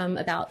 women from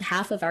about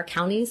half of our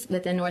counties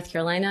within North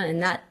Carolina,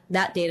 and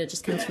that data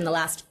just comes from the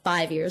last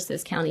 5 years,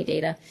 those county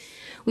data.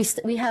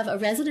 We have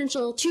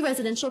two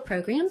residential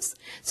programs,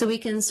 so we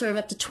can serve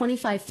up to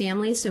 25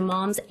 families, so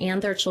moms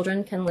and their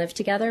children can live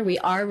together. We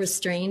are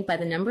restrained by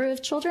the number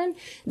of children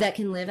that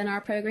can live in our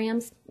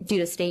programs due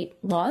to state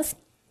laws.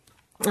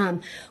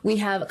 We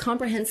have a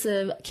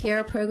comprehensive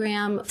care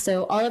program,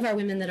 so all of our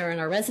women that are in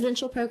our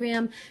residential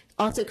program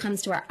also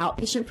comes to our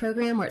outpatient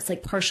program, where it's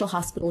like partial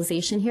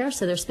hospitalization here.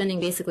 So they're spending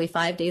basically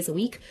 5 days a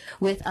week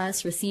with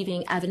us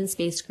receiving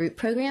evidence-based group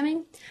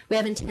programming. We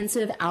have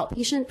intensive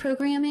outpatient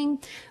programming.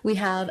 We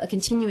have a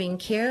continuing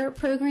care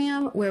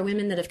program where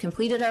women that have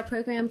completed our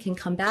program can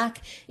come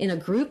back in a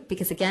group,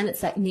 because again,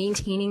 it's like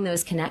maintaining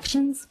those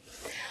connections.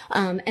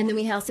 And then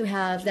we also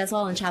have, that's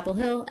all in Chapel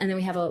Hill, and then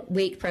we have a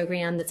WAKE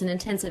program that's an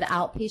intensive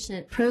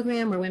outpatient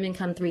program where women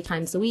come 3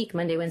 times a week,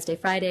 Monday, Wednesday,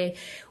 Friday.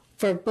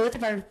 For both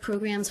of our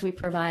programs, we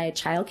provide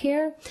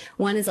childcare.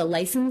 One is a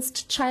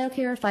licensed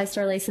childcare,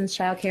 5-star licensed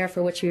childcare,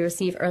 for which we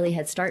receive early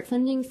Head Start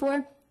funding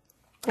for.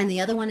 And the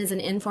other one is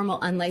an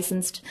informal,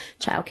 unlicensed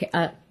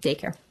childcare,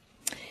 daycare.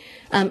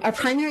 Our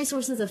primary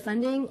sources of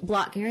funding,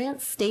 block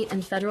grants, state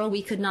and federal.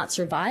 We could not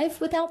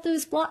survive without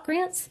those block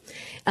grants.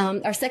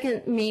 Our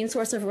second main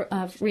source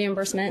of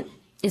reimbursement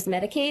is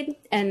Medicaid.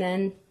 And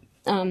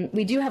then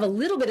we do have a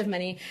little bit of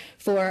money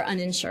for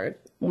uninsured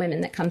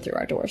women that come through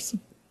our doors.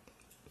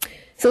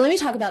 So let me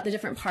talk about the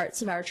different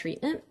parts of our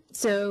treatment.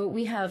 So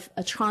we have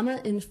a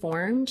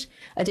trauma-informed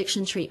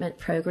addiction treatment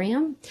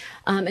program.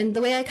 And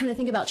the way I kind of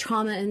think about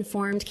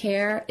trauma-informed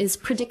care is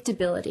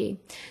predictability.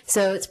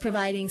 So it's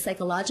providing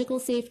psychological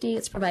safety,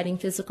 it's providing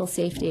physical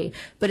safety,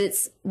 but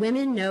it's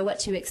women know what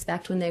to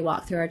expect when they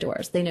walk through our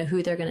doors. They know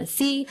who they're going to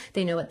see,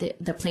 they know what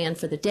the plan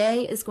for the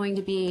day is going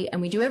to be, and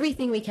we do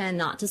everything we can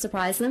not to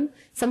surprise them.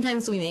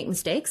 Sometimes we make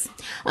mistakes,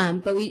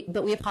 but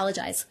we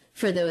apologize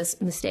for those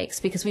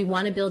mistakes because we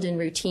want to build in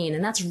routine,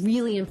 and that's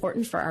really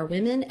important for our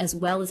women as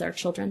well as our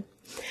children.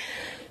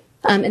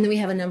 And then we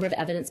have a number of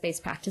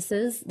evidence-based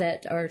practices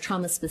that are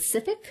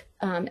trauma-specific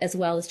as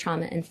well as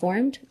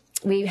trauma-informed.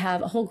 We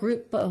have a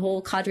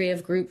whole cadre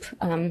of groups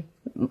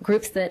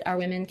that our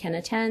women can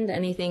attend,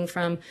 anything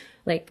from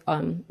like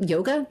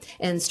yoga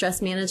and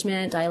stress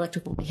management,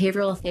 dialectical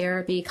behavioral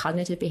therapy,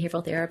 cognitive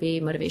behavioral therapy,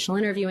 motivational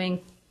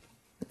interviewing,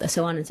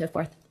 so on and so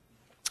forth.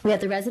 We have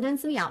the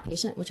residence and the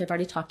outpatient, which I've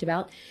already talked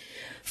about.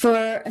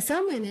 For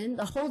some women,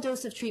 the whole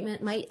dose of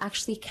treatment might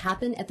actually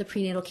happen at the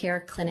prenatal care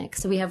clinic.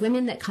 So we have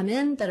women that come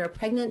in that are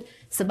pregnant.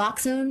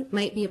 Suboxone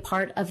might be a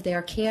part of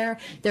their care.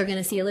 They're going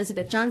to see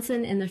Elizabeth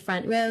Johnson in the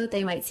front row.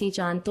 They might see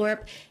John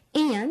Thorpe.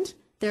 And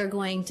they're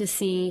going to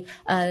see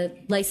a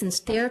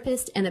licensed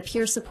therapist and a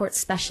peer support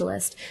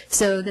specialist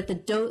so that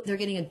they're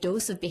getting a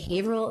dose of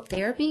behavioral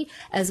therapy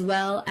as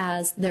well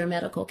as their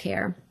medical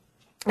care.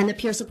 And the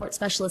peer support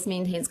specialist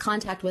maintains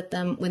contact with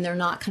them when they're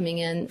not coming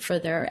in for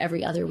their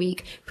every other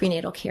week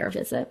prenatal care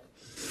visit.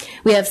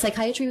 We have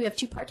psychiatry. We have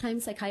 2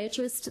 part-time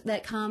psychiatrists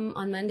that come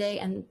on Monday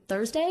and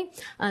Thursday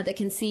that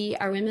can see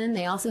our women.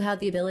 They also have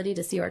the ability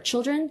to see our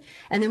children.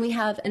 And then we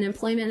have an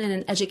employment and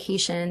an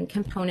education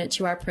component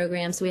to our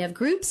program. So we have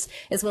groups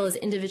as well as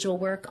individual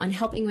work on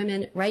helping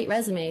women write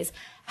resumes.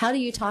 How do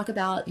you talk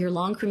about your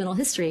long criminal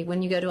history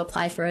when you go to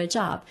apply for a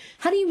job?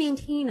 How do you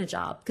maintain a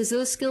job? Because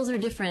those skills are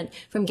different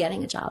from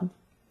getting a job.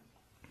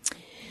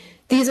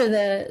 These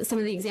are some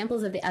of the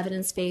examples of the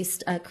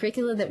evidence-based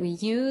curricula that we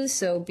use.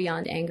 So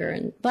Beyond Anger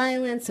and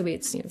Violence. So we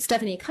have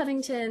Stephanie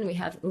Covington. We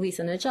have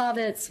Lisa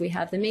Najavitz. We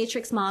have the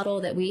Matrix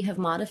model that we have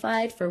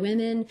modified for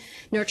women.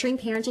 Nurturing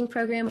Parenting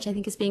Program, which I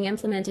think is being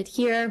implemented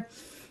here.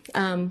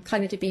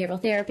 Cognitive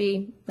behavioral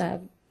therapy.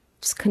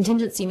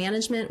 Contingency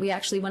management.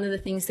 One of the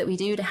things that we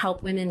do to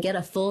help women get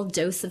a full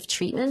dose of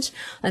treatment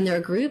in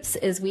their groups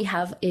is we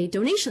have a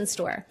donation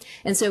store.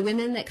 And so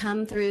women that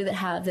come through that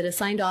have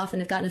signed off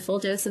and have gotten a full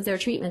dose of their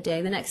treatment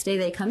day, the next day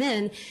they come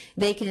in,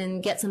 they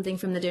can get something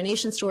from the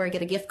donation store,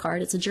 get a gift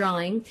card. It's a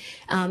drawing.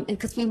 And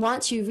because we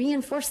want to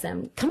reinforce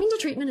them. Coming to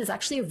treatment is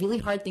actually a really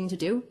hard thing to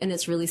do, and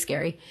it's really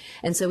scary.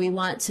 And so we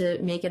want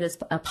to make it as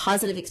a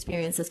positive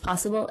experience as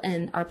possible.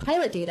 And our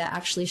pilot data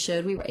actually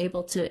showed we were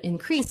able to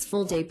increase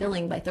full day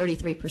billing by 33%.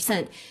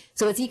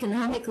 So it's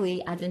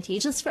economically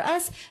advantageous for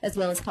us as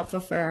well as helpful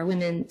for our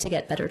women to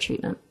get better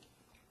treatment.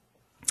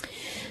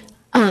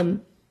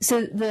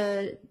 So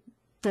the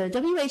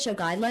WHO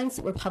guidelines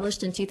that were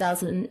published in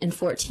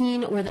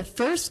 2014 were the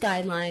first world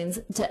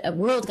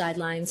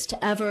guidelines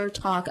to ever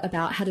talk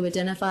about how to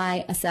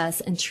identify, assess,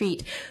 and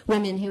treat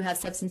women who have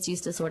substance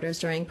use disorders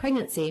during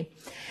pregnancy.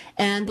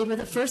 And they were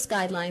the first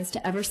guidelines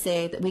to ever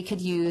say that we could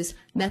use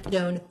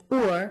methadone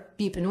or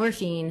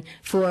buprenorphine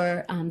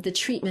for the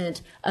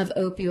treatment of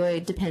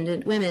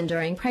opioid-dependent women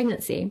during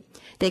pregnancy.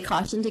 They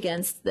cautioned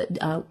against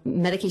the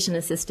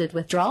medication-assisted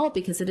withdrawal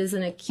because it is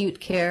an acute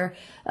care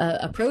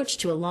approach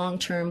to a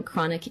long-term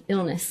chronic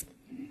illness.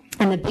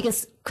 And the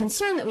biggest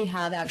concern that we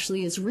have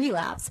actually is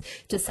relapse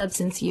to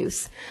substance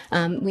use.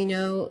 We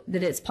know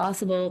that it's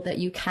possible that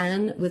you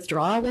can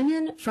withdraw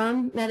women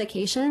from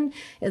medication.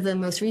 The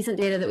most recent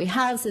data that we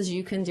have says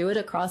you can do it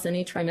across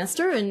any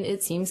trimester, and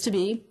it seems to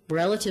be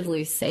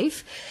relatively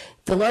safe.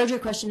 The larger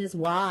question is,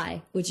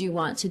 why would you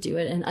want to do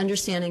it? And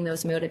understanding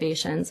those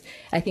motivations.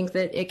 I think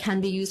that it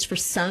can be used for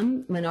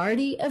some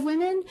minority of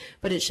women,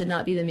 but it should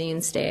not be the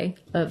mainstay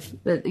of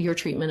your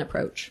treatment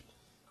approach.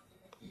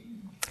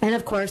 And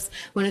of course,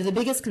 one of the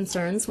biggest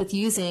concerns with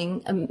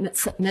using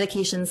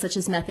medications such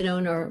as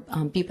methadone or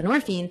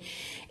buprenorphine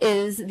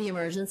is the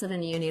emergence of a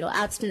neonatal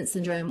abstinence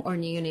syndrome or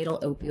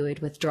neonatal opioid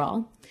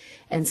withdrawal.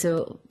 And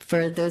so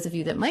for those of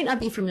you that might not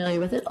be familiar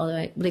with it, although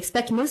I would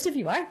expect most of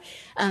you are,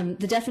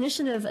 the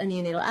definition of a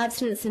neonatal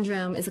abstinence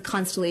syndrome is a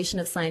constellation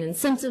of signs and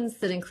symptoms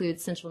that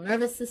include central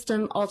nervous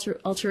system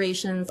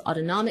alterations,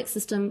 autonomic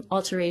system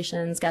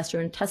alterations,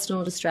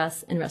 gastrointestinal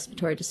distress, and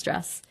respiratory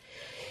distress.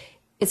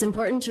 It's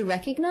important to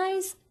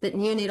recognize that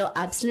neonatal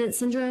abstinence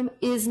syndrome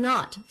is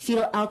not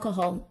fetal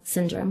alcohol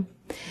syndrome.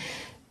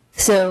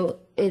 So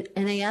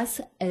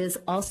NAS is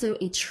also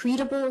a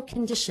treatable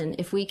condition.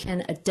 If we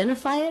can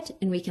identify it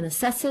and we can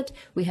assess it,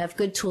 we have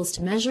good tools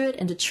to measure it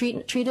and to treat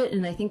it.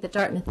 And I think that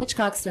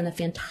Dartmouth-Hitchcock's done a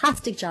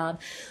fantastic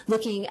job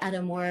looking at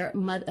a more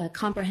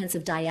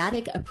comprehensive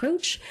dyadic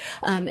approach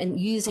and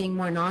using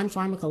more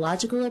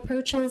non-pharmacological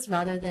approaches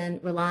rather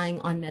than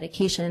relying on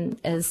medication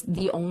as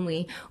the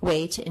only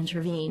way to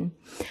intervene.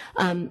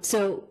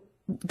 So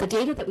the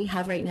data that we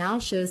have right now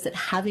shows that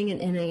having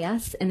an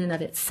NAS in and of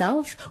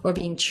itself, or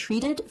being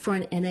treated for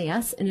an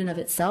NAS in and of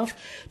itself,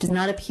 does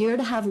not appear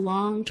to have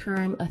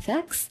long-term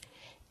effects.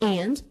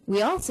 And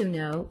we also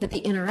know that the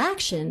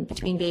interaction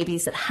between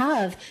babies that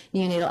have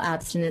neonatal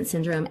abstinence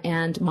syndrome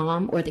and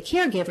mom or the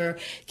caregiver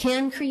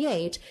can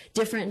create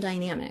different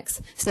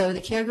dynamics. So the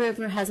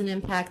caregiver has an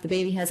impact, the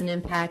baby has an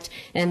impact,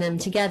 and then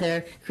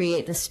together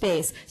create the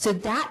space. So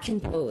that can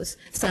pose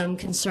some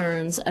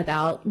concerns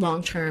about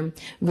long-term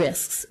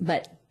risks,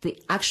 but the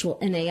actual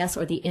NAS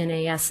or the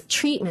NAS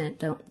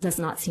treatment does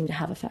not seem to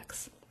have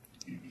effects.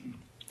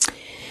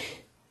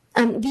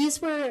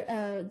 These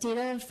were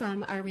data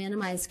from our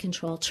randomized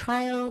controlled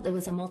trial. There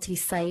was a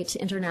multi-site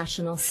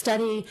international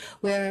study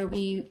where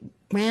we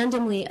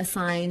randomly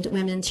assigned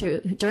women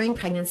during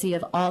pregnancy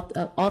of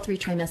all 3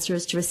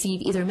 trimesters to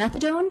receive either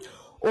methadone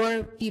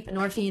or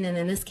buprenorphine, and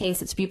in this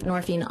case it's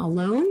buprenorphine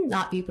alone,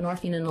 not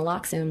buprenorphine and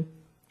naloxone.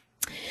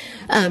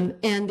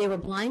 And they were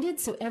blinded,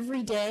 so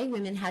every day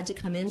women had to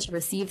come in to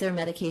receive their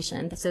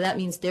medication. So that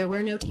means there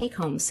were no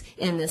take-homes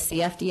in this. The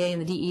FDA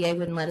and the DEA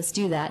wouldn't let us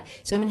do that.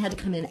 So women had to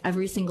come in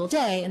every single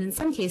day, and in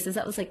some cases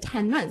that was like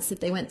 10 months if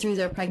they went through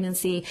their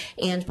pregnancy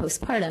and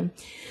postpartum.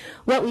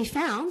 What we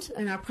found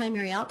in our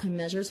primary outcome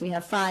measures, we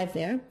have 5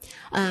 there,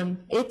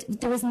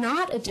 there was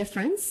not a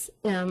difference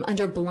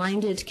under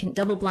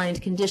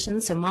double-blind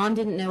conditions. So mom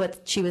didn't know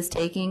what she was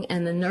taking,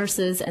 and the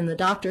nurses and the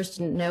doctors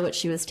didn't know what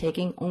she was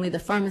taking. Only the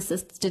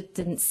pharmacists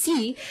didn't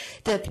see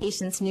the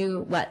patients knew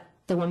what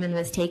the woman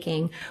was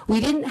taking. We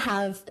didn't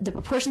have the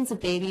proportions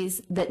of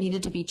babies that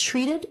needed to be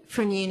treated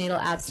for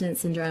neonatal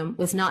abstinence syndrome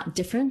was not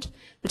different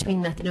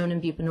between methadone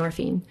and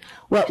buprenorphine.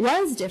 What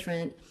was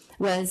different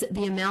was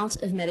the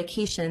amount of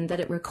medication that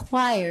it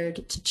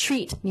required to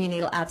treat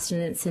neonatal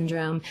abstinence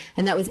syndrome,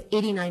 and that was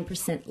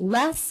 89%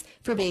 less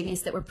for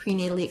babies that were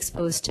prenatally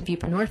exposed to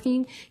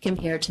buprenorphine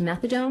compared to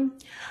methadone.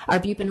 Our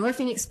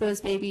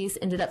buprenorphine-exposed babies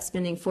ended up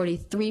spending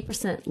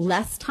 43%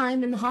 less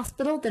time in the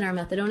hospital than our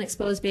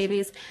methadone-exposed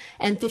babies,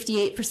 and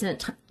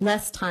 58%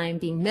 less time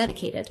being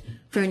medicated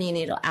for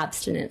neonatal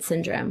abstinence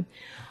syndrome.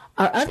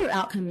 Our other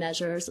outcome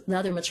measures, the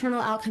other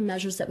maternal outcome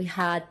measures that we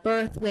had,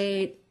 birth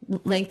weight,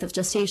 length of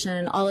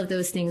gestation, all of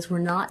those things were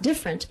not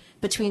different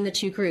between the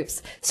 2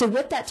 groups. So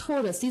what that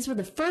told us, these were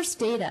the first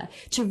data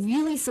to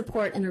really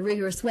support in a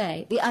rigorous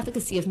way the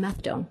efficacy of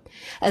methadone,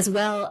 as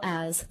well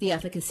as the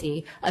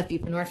efficacy of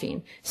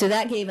buprenorphine. So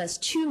that gave us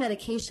 2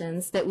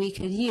 medications that we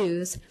could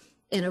use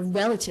in a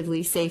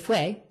relatively safe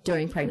way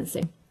during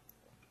pregnancy.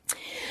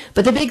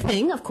 But the big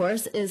thing, of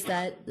course, is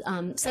that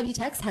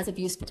Subutex has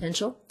abuse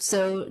potential.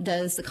 So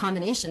does the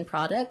combination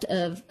product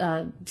of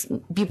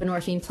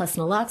buprenorphine plus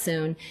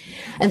naloxone.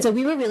 And so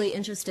we were really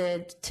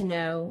interested to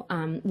know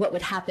what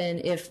would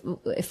happen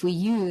if we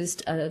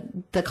used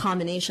the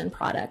combination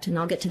product. And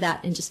I'll get to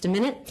that in just a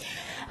minute.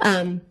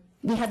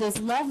 We had those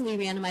lovely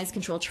randomized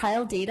controlled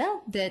trial data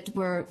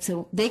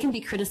so they can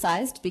be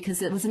criticized because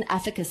it was an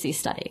efficacy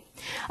study.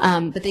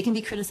 But they can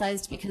be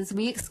criticized because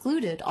we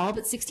excluded all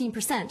but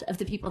 16% of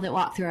the people that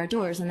walked through our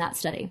doors in that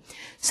study.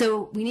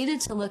 So we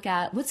needed to look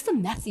at what's the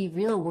messy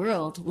real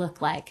world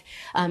look like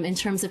in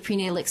terms of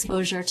prenatal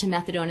exposure to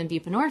methadone and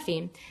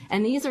buprenorphine.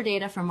 And these are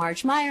data from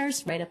Marge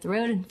Myers, right up the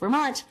road in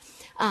Vermont.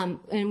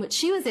 And what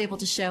she was able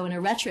to show in a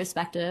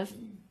retrospective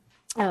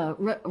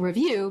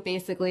review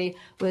basically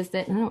was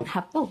that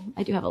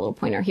I do have a little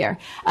pointer here.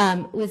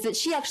 Was that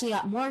she actually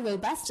got more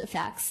robust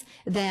effects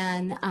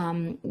than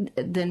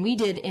we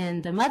did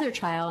in the mother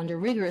trial under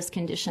rigorous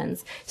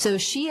conditions. So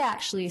she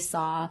actually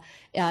saw,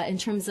 in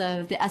terms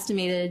of the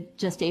estimated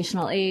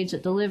gestational age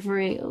at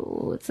delivery.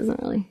 Oh, this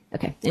isn't really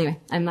okay. Anyway,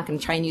 I'm not going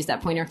to try and use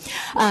that pointer.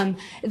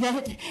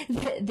 That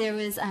there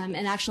was an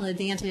actual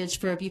advantage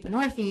for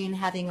buprenorphine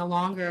having a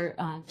longer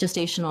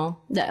gestation.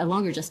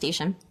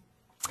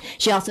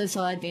 She also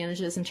saw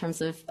advantages in terms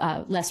of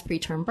less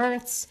preterm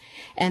births.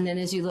 And then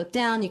as you look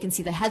down, you can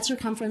see the head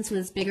circumference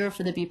was bigger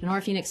for the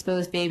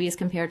buprenorphine-exposed babies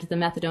compared to the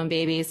methadone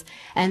babies.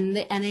 And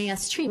the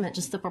NAS treatment,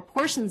 just the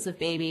proportions of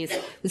babies,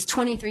 was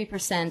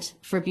 23%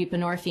 for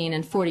buprenorphine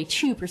and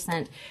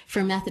 42%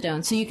 for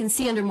methadone. So you can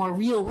see under more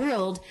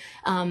real-world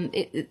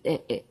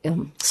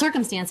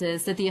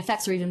circumstances that the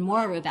effects are even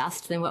more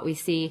robust than what we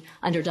see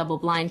under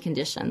double-blind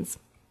conditions.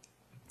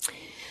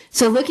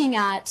 So looking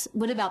at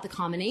what about the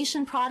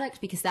combination product,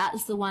 because that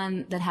is the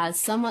one that has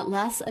somewhat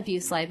less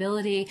abuse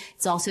liability.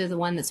 It's also the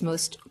one that's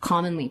most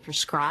commonly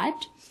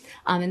prescribed,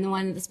 and the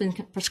one that's been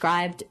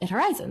prescribed at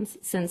Horizons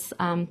since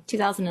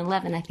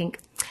 2011, I think.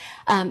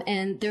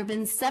 And there have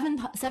been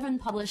seven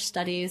published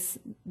studies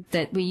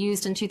that we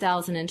used in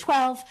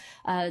 2012,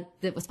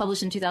 that was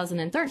published in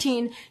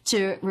 2013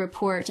 to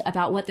report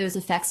about what those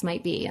effects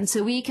might be. And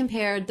so we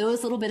compared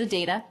those little bit of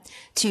data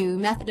to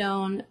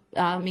methadone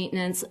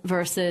maintenance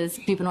versus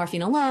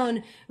buprenorphine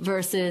alone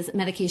versus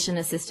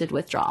medication-assisted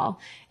withdrawal.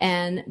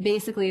 And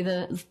basically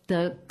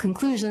the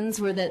conclusions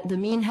were that the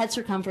mean head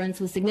circumference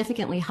was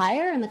significantly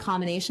higher in the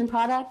combination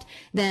product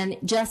than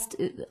just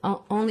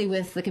only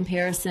with the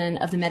comparison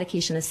of the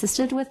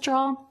medication-assisted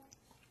withdrawal.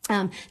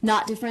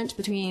 Not different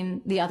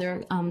between the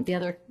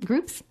other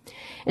groups.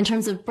 In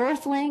terms of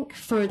birth length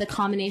for the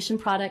combination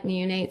product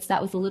neonates,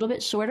 that was a little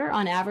bit shorter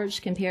on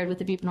average compared with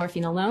the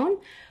buprenorphine alone,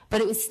 but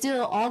it was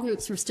still, all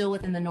groups were still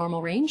within the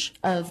normal range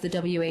of the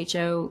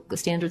WHO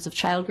standards of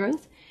child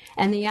growth.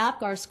 And the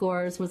APGAR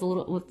scores was a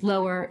little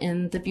lower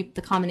in the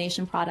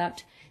combination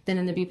product than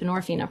in the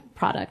buprenorphine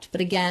product.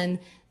 But again,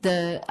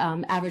 the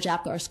average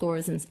APGAR score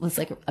was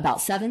like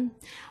about 7.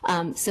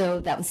 So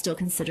that was still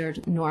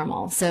considered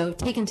normal. So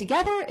taken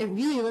together, it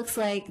really looks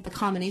like the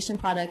combination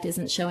product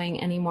isn't showing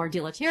any more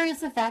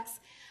deleterious effects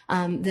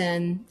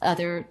than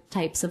other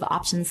types of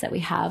options that we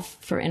have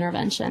for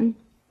intervention.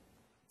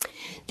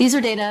 These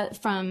are data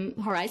from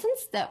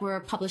Horizons that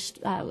were published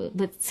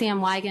with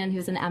Sam Wigan,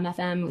 who's an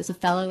MFM, who was a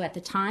fellow at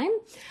the time.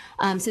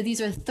 So these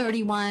are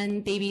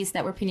 31 babies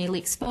that were prenatally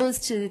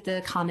exposed to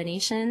the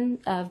combination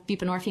of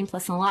buprenorphine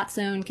plus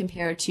naloxone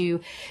compared to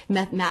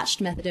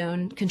matched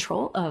methadone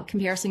control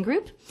comparison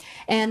group.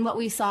 And what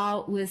we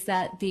saw was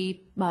that the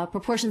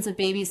proportions of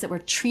babies that were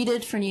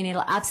treated for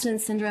neonatal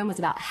abstinence syndrome was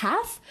about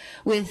half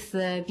with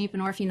the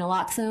buprenorphine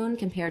naloxone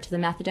compared to the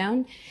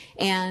methadone.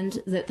 And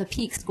the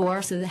peak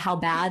score, so how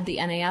bad the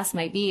NAS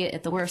might be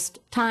at the worst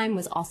time,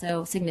 was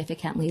also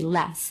significantly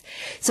less.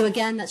 So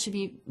again, that should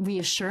be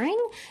reassuring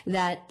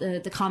that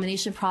the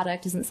combination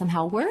product isn't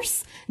somehow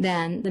worse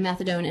than the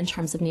methadone in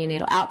terms of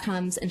neonatal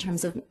outcomes. In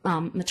terms of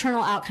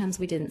maternal outcomes,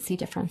 we didn't see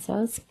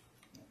differences.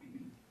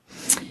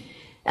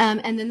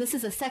 And then this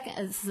is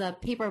a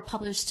paper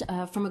published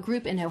from a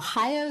group in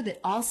Ohio that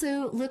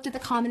also looked at the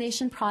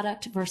combination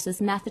product versus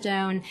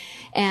methadone.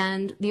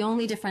 And the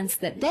only difference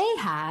that they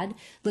had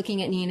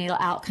looking at neonatal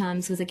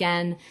outcomes was,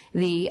 again,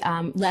 the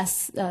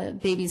less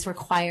babies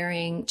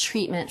requiring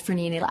treatment for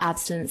neonatal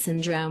abstinence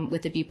syndrome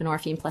with the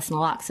buprenorphine plus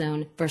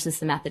naloxone versus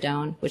the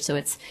methadone, so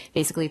it's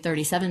basically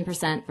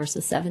 37%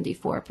 versus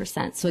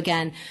 74%. So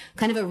again,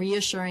 kind of a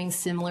reassuring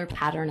similar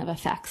pattern of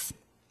effects.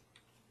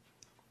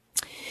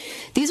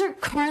 These are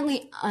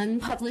currently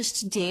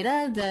unpublished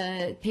data.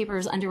 The paper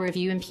is under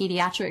review in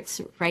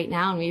Pediatrics right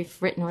now, and we've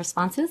written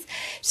responses,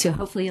 so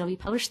hopefully it'll be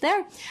published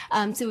there.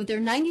 So there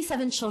are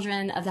 97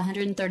 children of the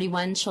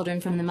 131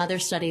 children from the mother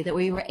study that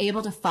we were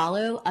able to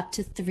follow up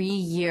to 3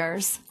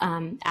 years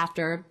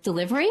after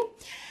delivery.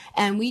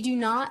 And we do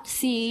not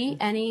see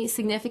any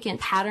significant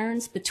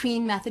patterns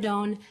between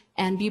methadone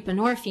and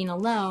buprenorphine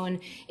alone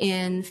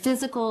in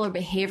physical or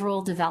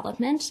behavioral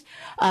development,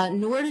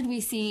 nor did we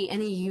see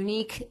any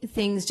unique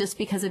things just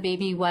because a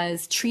baby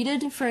was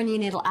treated for a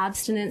neonatal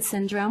abstinence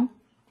syndrome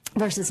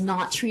versus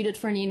not treated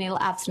for neonatal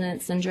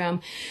abstinence syndrome.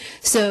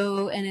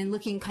 So, and in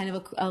looking kind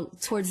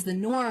of towards the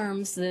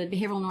norms, the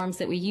behavioral norms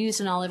that we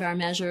used in all of our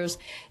measures,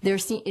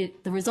 the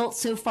results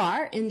so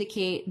far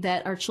indicate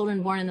that our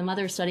children born in the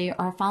mother study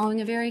are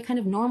following a very kind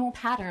of normal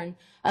pattern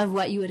of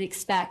what you would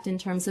expect in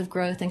terms of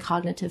growth and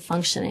cognitive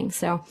functioning.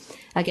 So,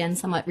 again,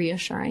 somewhat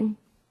reassuring.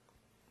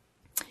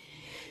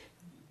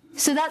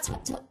 So that's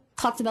what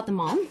talked about the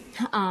mom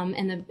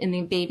and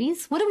the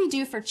babies. What do we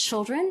do for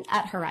children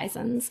at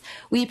Horizons?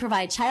 We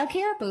provide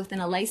childcare both in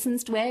a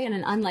licensed way and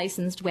an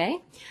unlicensed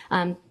way.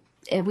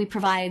 We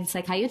provide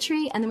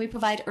psychiatry, and then we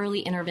provide early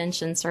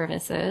intervention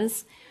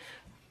services.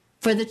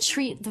 For the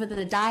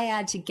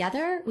dyad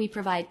together, we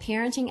provide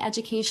parenting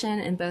education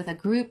in both a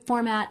group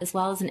format as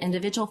well as an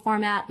individual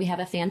format. We have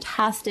a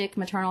fantastic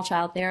maternal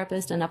child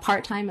therapist and a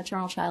part-time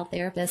maternal child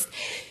therapist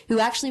who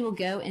actually will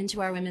go into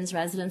our women's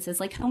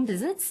residences like home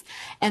visits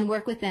and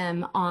work with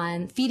them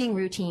on feeding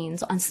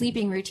routines, on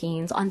sleeping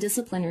routines, on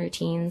discipline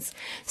routines,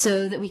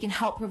 so that we can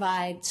help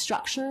provide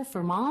structure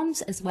for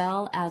moms as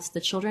well as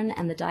the children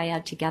and the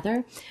dyad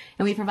together.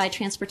 And we provide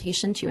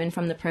transportation to and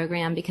from the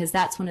program because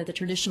that's one of the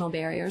traditional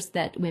barriers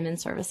that women's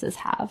services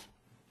have.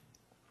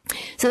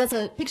 So that's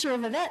a picture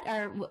of Yvette,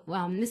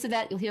 or Miss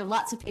Yvette. You'll hear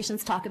lots of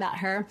patients talk about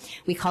her.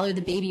 We call her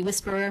the baby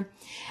whisperer.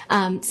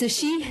 So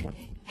she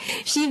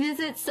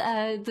visits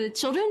the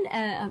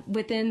children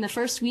within the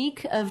first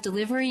week of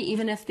delivery,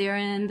 even if they're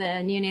in the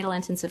neonatal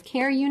intensive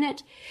care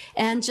unit.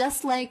 And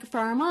just like for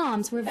our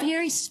moms, we're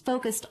very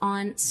focused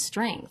on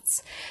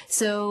strengths.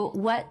 So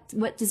what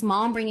is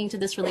mom bringing to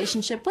this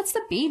relationship? What's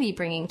the baby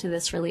bringing to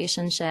this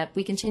relationship?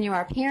 We continue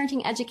our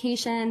parenting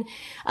education.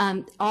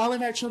 All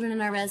of our children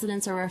in our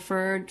residence are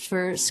referred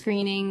for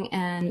screening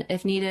and,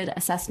 if needed,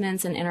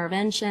 assessments and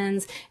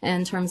interventions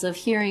in terms of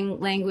hearing,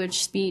 language,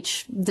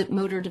 speech,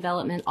 motor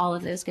development, all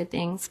of those good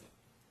things.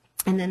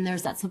 And then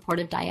there's that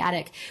supportive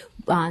dyadic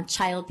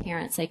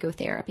child-parent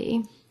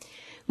psychotherapy.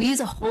 We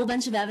use a whole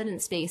bunch of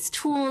evidence-based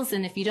tools,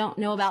 and if you don't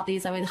know about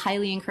these, I would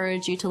highly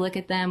encourage you to look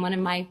at them. One of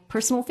my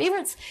personal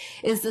favorites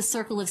is the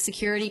circle of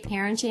security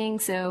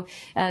parenting. So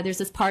there's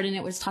this part in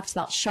it where it talks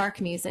about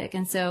shark music,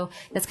 and so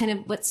that's kind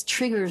of what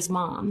triggers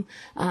mom.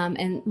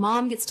 And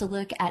mom gets to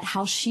look at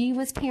how she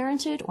was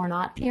parented or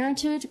not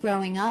parented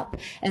growing up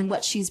and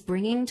what she's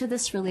bringing to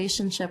this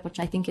relationship, which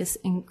I think is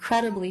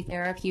incredibly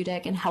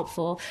therapeutic and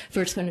helpful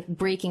for kind of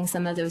breaking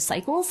some of those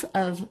cycles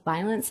of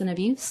violence and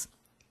abuse.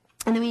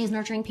 And then we use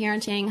nurturing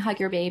parenting,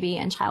 hug your baby,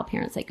 and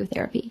child-parent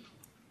psychotherapy.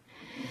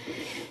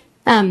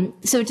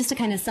 So just to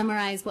kind of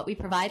summarize what we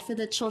provide for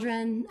the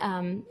children,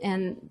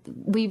 and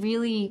we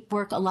really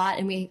work a lot,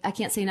 and I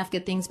can't say enough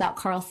good things about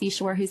Carl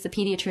Seashore, who's the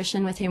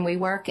pediatrician with whom we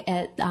work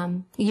at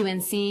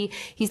UNC.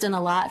 He's done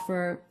a lot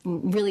for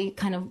really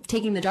kind of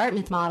taking the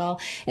Dartmouth model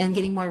and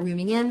getting more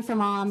rooming in for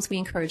moms. We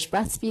encourage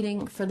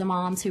breastfeeding for the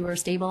moms who are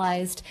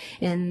stabilized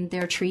in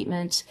their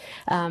treatment.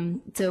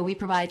 So we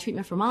provide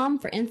treatment for mom,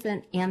 for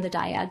infant, and the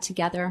dyad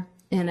together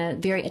in a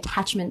very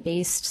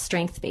attachment-based,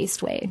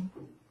 strength-based way.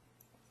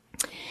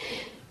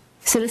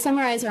 So to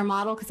summarize our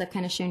model, because I've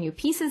kind of shown you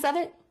pieces of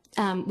it,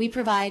 we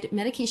provide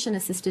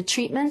medication-assisted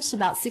treatment.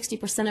 About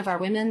 60% of our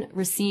women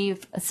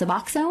receive a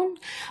Suboxone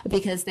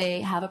because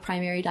they have a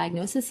primary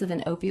diagnosis of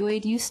an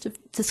opioid use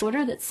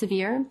disorder that's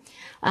severe.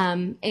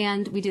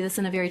 And we do this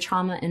in a very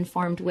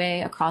trauma-informed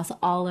way across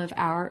all of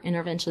our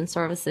intervention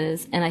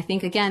services. And I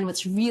think, again,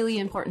 what's really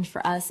important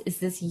for us is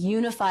this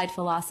unified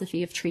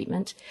philosophy of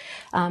treatment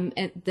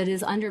that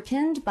is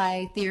underpinned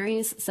by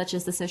theories such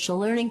as the social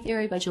learning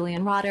theory by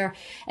Julian Rotter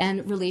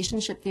and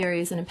relationship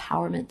theories and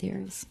empowerment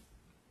theories.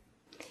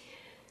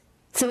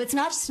 So it's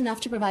not just enough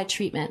to provide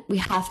treatment. We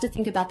have to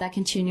think about that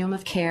continuum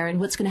of care and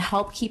what's going to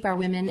help keep our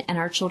women and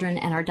our children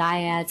and our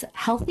dyads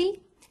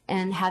healthy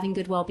and having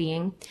good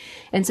well-being.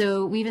 And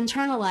so we've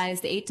internalized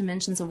the 8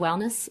 dimensions of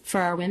wellness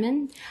for our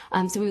women.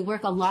 So we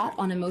work a lot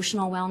on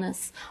emotional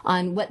wellness,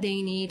 on what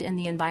they need in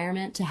the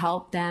environment to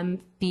help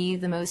them be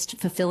the most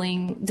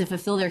fulfilling, to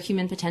fulfill their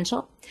human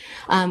potential.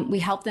 We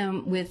help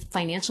them with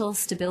financial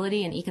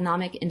stability and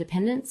economic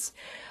independence.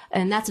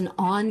 And that's an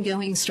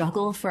ongoing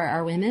struggle for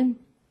our women.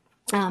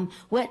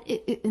 What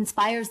it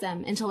inspires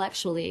them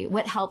intellectually,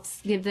 what helps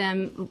give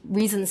them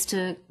reasons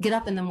to get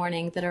up in the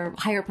morning that are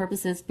higher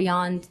purposes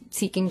beyond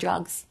seeking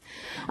drugs.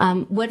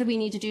 What do we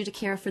need to do to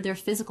care for their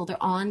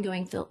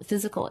ongoing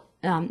physical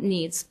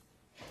needs?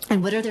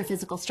 And what are their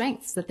physical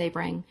strengths that they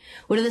bring?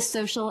 What are the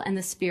social and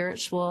the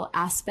spiritual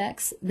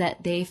aspects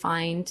that they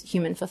find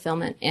human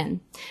fulfillment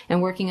in?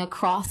 And working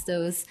across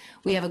those,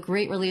 we have a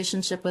great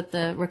relationship with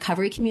the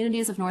recovery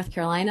communities of North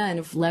Carolina and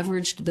have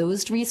leveraged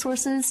those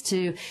resources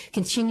to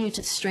continue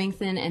to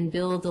strengthen and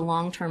build the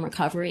long-term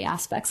recovery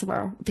aspects of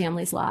our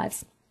families'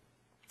 lives.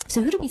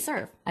 So who do we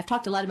serve? I've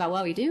talked a lot about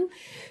what we do.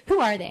 Who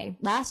are they?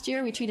 Last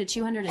year, we treated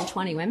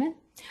 220 women.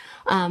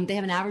 They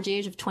have an average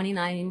age of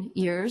 29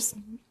 years,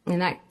 and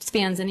that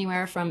spans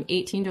anywhere from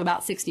 18 to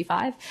about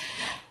 65.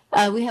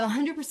 We have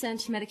 100%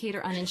 Medicaid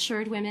or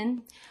uninsured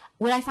women.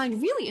 What I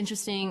find really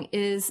interesting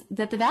is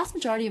that the vast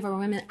majority of our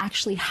women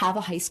actually have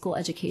a high school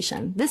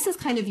education. This is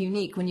kind of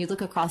unique when you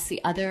look across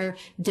the other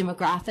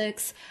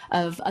demographics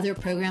of other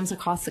programs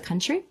across the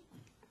country.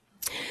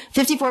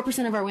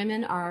 54% of our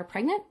women are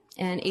pregnant,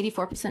 and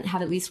 84%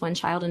 have at least one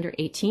child under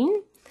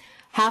 18.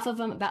 Half of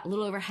them, about a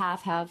little over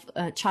half, have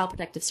child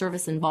protective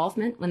service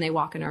involvement when they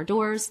walk in our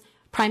doors.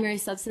 Primary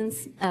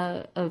substance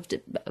of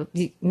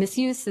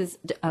misuse is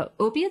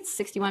opiates,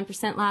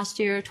 61% last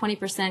year,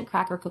 20%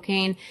 crack or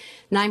cocaine,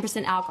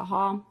 9%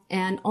 alcohol,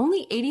 and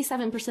only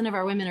 87% of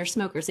our women are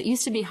smokers. It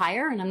used to be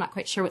higher, and I'm not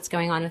quite sure what's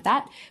going on with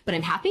that, but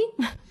I'm happy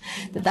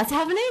that that's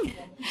happening.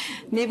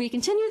 Maybe we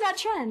continue that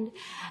trend.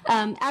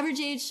 Average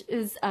age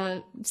is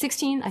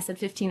 16. I said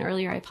 15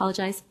 earlier. I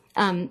apologize.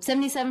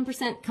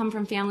 77% come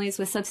from families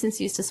with substance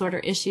use disorder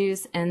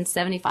issues, and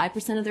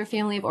 75% of their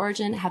family of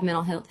origin have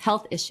mental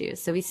health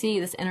issues. So we see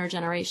this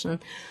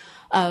intergeneration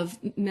of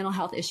mental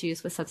health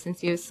issues with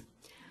substance use.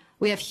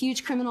 We have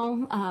huge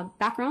criminal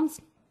backgrounds.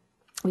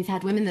 We've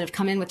had women that have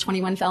come in with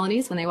 21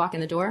 felonies when they walk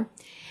in the door,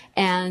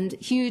 and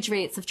huge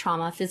rates of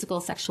trauma, physical,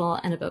 sexual,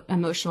 and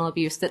emotional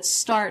abuse that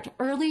start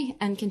early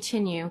and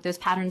continue. Those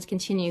patterns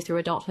continue through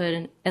adulthood.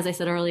 And as I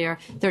said earlier,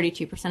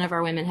 32% of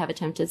our women have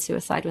attempted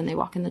suicide when they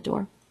walk in the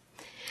door.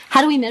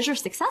 How do we measure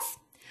success?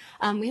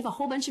 We have a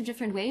whole bunch of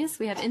different ways.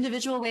 We have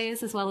individual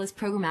ways as well as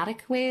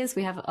programmatic ways.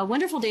 We have a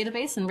wonderful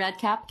database in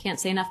REDCap. Can't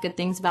say enough good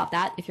things about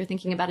that if you're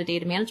thinking about a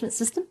data management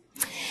system.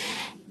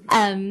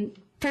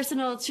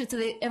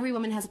 Every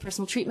woman has a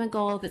personal treatment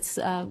goal that's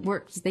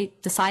worked. They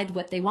decide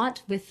what they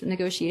want with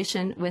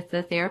negotiation with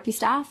the therapy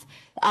staff.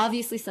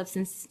 Obviously,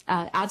 substance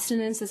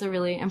abstinence is a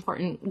really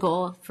important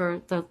goal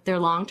for their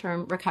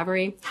long-term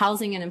recovery.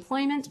 Housing and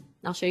employment.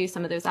 I'll show you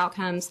some of those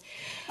outcomes.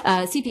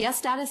 CPS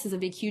status is a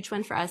big, huge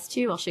one for us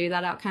too. I'll show you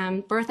that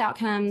outcome. Birth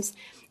outcomes,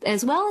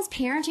 as well as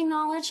parenting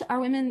knowledge. Our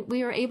women,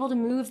 we are able to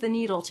move the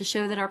needle to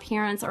show that our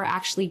parents are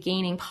actually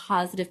gaining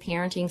positive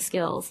parenting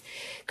skills,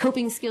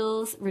 coping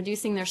skills,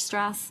 reducing their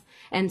stress,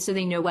 and so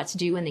they know what to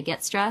do when they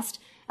get stressed.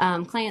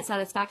 Client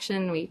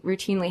satisfaction, we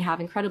routinely have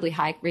incredibly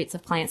high rates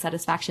of client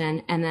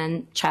satisfaction, and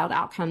then child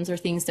outcomes are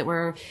things that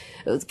we're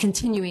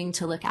continuing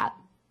to look at.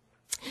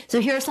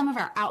 So here are some of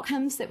our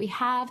outcomes that we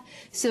have.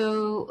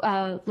 So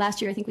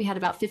last year, I think we had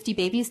about 50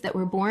 babies that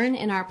were born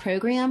in our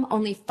program.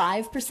 Only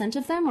 5%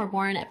 of them were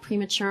born at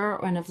premature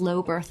and of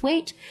low birth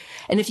weight.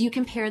 And if you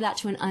compare that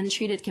to an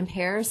untreated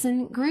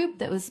comparison group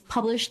that was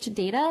published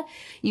data,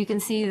 you can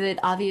see that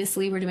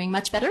obviously we're doing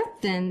much better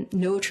than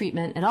no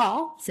treatment at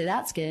all. So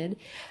that's good.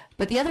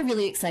 But the other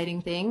really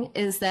exciting thing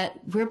is that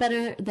we're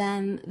better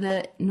than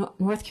the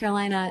North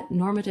Carolina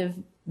normative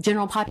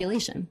general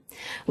population,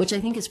 which I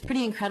think is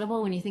pretty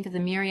incredible when you think of the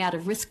myriad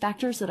of risk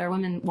factors that our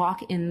women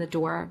walk in the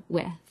door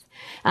with.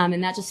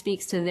 And that just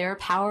speaks to their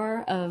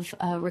power of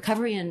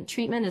recovery and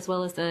treatment, as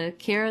well as the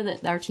care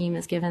that our team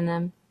has given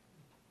them.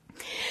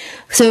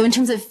 So in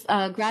terms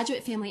of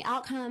graduate family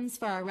outcomes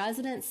for our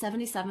residents,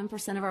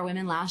 77% of our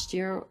women last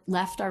year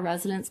left our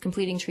residents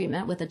completing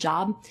treatment with a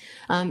job.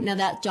 Now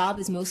that job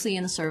is mostly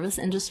in the service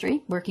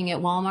industry, working at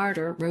Walmart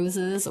or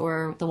Rose's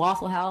or the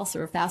Waffle House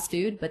or fast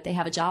food, but they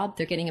have a job,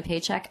 they're getting a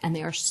paycheck, and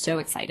they are so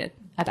excited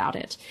about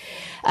it.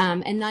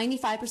 And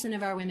 95%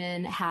 of our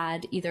women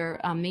had either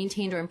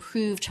maintained or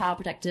improved child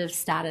protective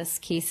status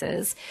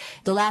cases.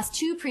 The last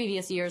 2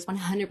 previous years,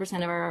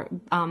 100% of our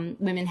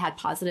women had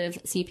positive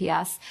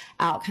CPS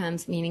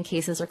outcomes, meaning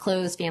cases are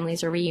closed,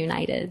 families are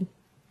reunited.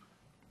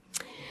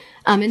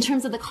 In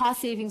terms of the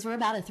cost savings, we're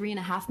about a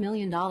 $3.5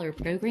 million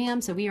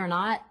program, so we are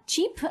not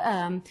cheap.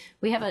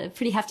 We have a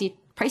pretty hefty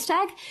price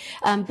tag.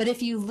 But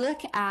if you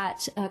look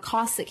at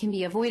costs that can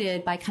be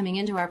avoided by coming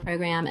into our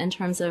program in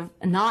terms of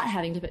not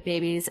having to put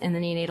babies in the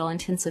neonatal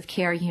intensive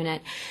care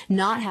unit,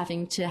 not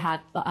having to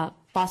have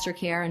foster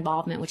care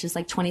involvement, which is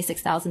like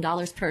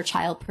 $26,000 per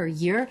child per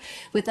year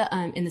with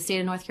in the state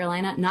of North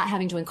Carolina, not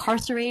having to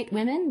incarcerate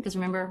women, because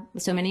remember,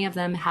 so many of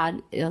them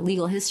had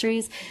legal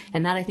histories,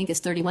 and that I think is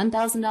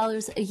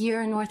 $31,000 a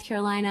year in North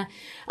Carolina.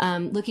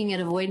 Looking at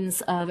avoidance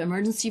of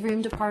emergency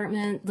room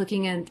department,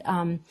 looking at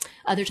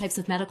other types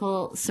of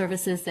medical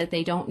services that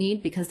they don't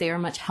need because they are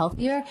much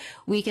healthier,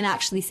 we can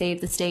actually save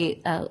the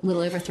state a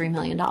little over $3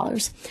 million.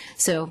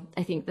 So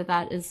I think that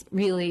that is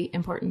really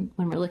important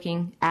when we're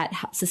looking at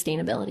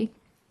sustainability.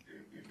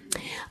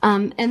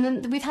 And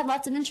then we've had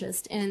lots of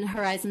interest in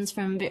Horizons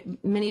from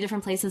many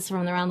different places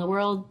from around the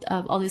world.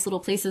 All these little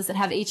places that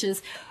have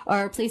H's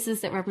are places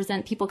that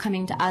represent people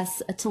coming to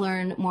us to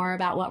learn more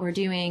about what we're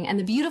doing. And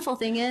the beautiful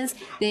thing is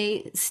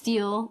they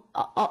steal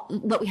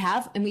what we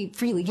have and we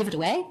freely give it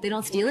away. They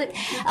don't steal it.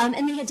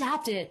 And they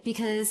adapt it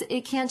because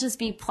it can't just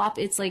be plop.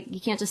 It's like you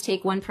can't just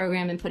take one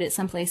program and put it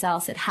someplace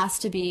else. It has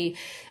to be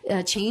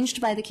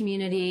changed by the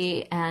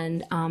community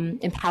and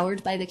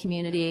empowered by the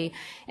community,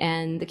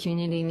 and the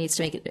community needs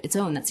to make it its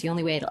own. That's the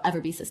only way it'll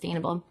ever be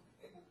sustainable.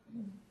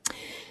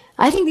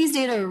 I think these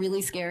data are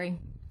really scary.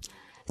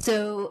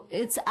 So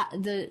it's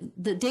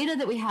the data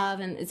that we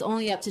have, and it's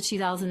only up to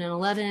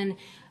 2011,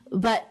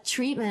 but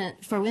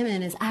treatment for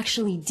women is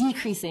actually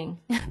decreasing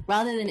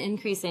rather than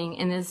increasing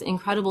in this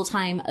incredible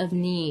time of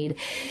need.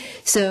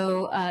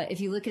 So if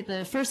you look at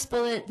the first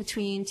bullet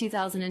between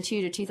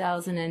 2002 to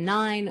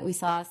 2009, we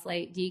saw a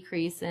slight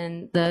decrease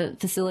in the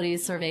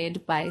facilities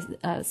surveyed by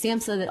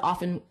SAMHSA that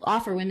often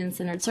offer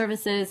women-centered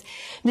services.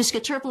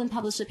 Mishka Turpin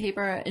published a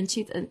paper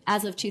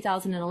as of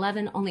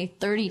 2011, only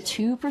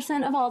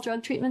 32% of all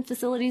drug treatment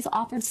facilities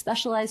offered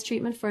specialized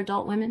treatment for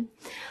adult women.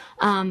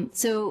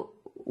 So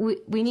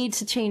we need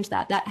to change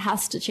that. That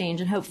has to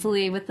change. And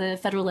hopefully with the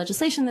federal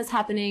legislation that's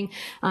happening,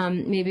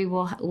 maybe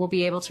we'll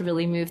be able to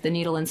really move the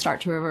needle and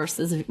start to reverse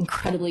this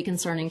incredibly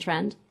concerning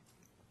trend.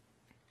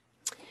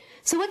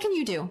 So what can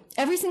you do?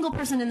 Every single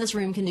person in this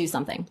room can do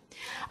something.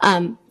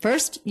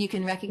 First, you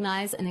can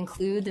recognize and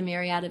include the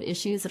myriad of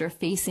issues that are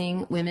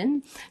facing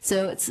women.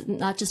 So it's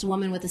not just a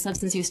woman with a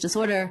substance use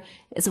disorder.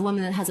 It's a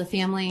woman that has a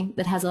family,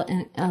 that has a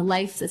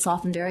life that's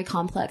often very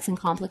complex and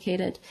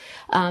complicated.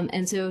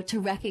 And so to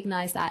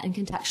recognize that and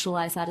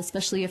contextualize that,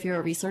 especially if you're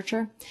a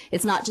researcher,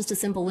 it's not just a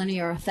simple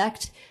linear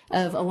effect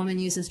of a woman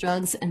uses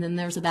drugs and then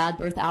there's a bad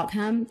birth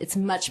outcome. It's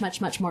much,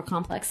 much, much more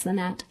complex than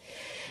that.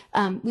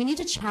 We need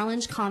to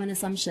challenge common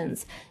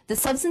assumptions. The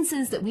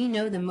substances that we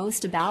know the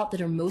most about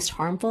that are most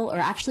harmful are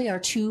actually our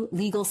two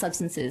legal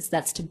substances.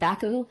 That's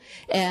tobacco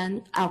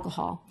and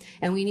alcohol.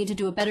 And we need to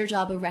do a better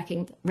job of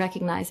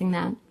recognizing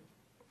that.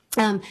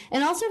 And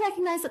also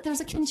recognize that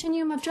there's a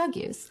continuum of drug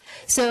use.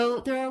 So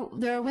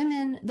there are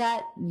women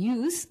that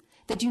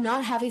do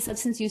not have a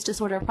substance use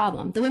disorder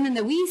problem. The women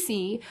that we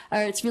see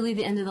it's really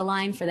the end of the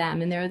line for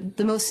them, and they're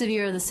the most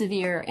severe of the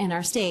severe in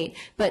our state.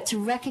 But to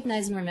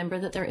recognize and remember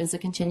that there is a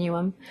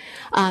continuum,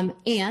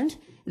 and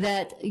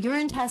that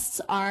urine tests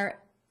are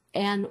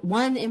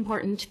one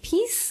important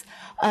piece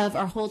of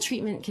our whole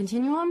treatment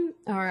continuum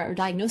or our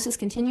diagnosis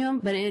continuum,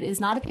 but it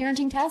is not a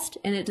parenting test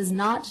and it does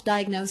not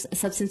diagnose a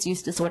substance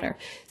use disorder.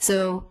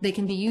 So they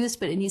can be used,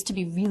 but it needs to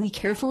be really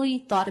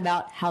carefully thought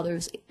about how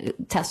those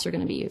tests are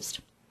going to be used.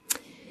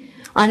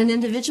 On an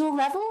individual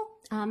level,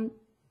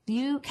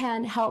 you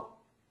can help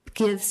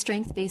give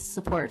strength-based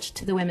support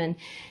to the women.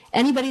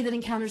 Anybody that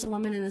encounters a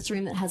woman in this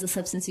room that has a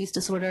substance use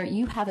disorder,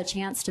 you have a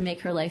chance to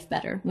make her life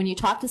better. When you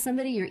talk to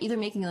somebody, you're either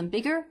making them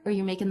bigger or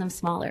you're making them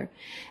smaller.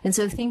 And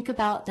so think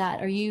about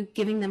that. Are you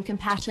giving them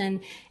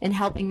compassion and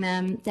helping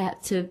them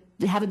to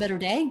have a better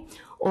day?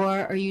 Or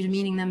are you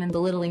demeaning them and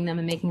belittling them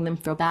and making them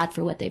feel bad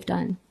for what they've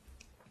done?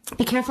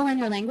 Be careful in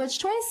your language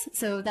choice.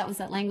 So that was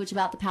that language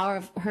about the power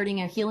of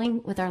hurting or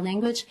healing with our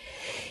language.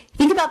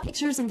 Think about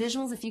pictures and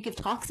visuals. If you give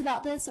talks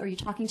about this or you're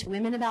talking to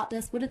women about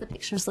this, what do the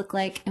pictures look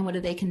like and what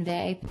do they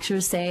convey?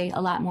 Pictures say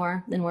a lot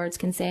more than words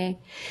can say.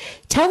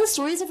 Tell the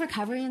stories of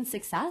recovery and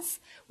success.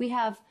 We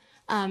have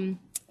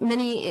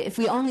if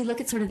we only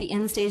look at sort of the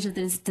end stage of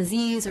this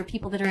disease or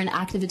people that are in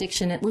active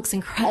addiction, it looks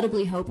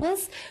incredibly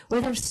hopeless, where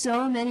there's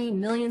so many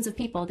millions of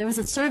people. There was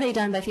a survey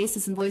done by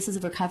Faces and Voices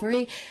of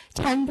Recovery.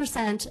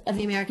 10% of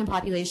the American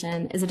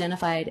population is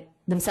identified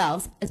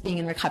themselves as being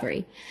in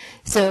recovery.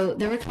 So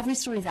there are recovery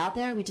stories out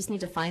there. We just need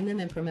to find them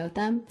and promote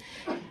them.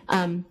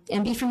 And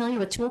be familiar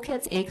with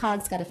toolkits.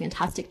 ACOG's got a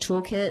fantastic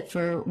toolkit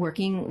for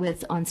working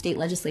on state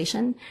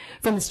legislation.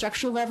 From the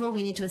structural level,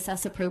 we need to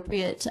assess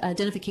appropriate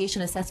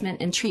identification,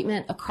 assessment, and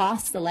treatment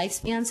across the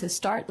lifespan. So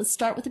let's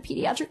start with the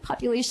pediatric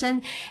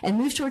population and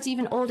move towards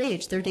even old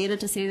age. There are data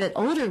to say that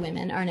older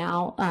women are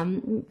now,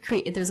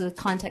 there's a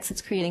context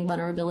that's creating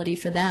vulnerability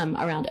for them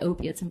around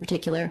opiates in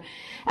particular.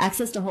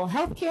 Access to whole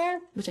health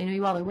care, which I know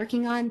you all are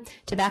working on,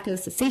 tobacco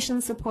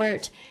cessation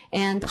support,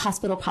 and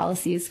hospital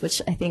policies,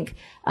 which I think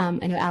I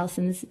know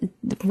Allison is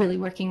really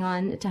working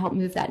on to help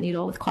move that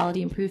needle with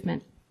quality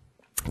improvement.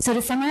 So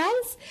to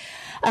summarize,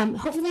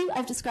 hopefully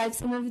I've described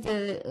some of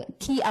the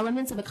key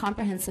elements of a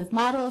comprehensive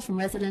model, from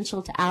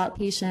residential to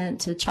outpatient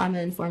to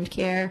trauma-informed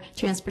care,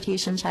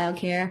 transportation, child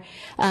care,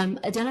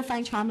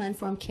 identifying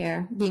trauma-informed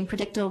care, being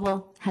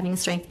predictable, having a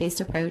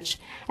strength-based approach,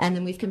 and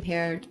then we've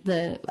compared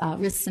the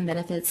risks and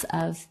benefits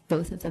of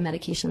both of the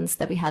medications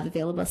that we have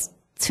available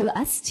to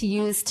us to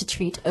use to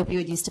treat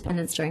opioid use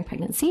dependence during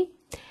pregnancy.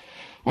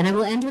 And I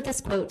will end with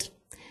this quote: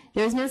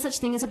 "There is no such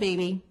thing as a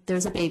baby.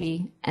 There's a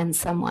baby and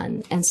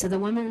someone." And so the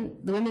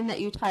women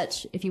that you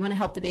touch, if you want to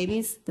help the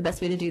babies, the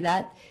best way to do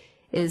that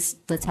is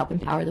let's help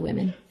empower the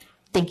women.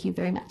 Thank you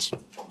very much.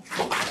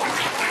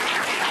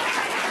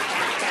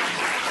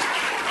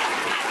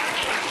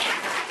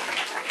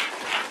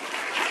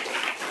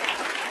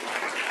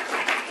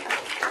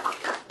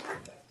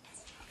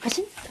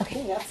 Questions?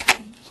 Okay. Yes.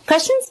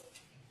 Questions?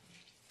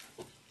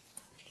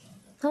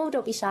 Oh,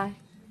 don't be shy.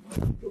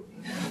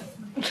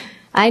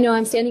 I know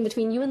I'm standing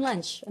between you and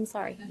lunch. I'm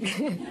sorry.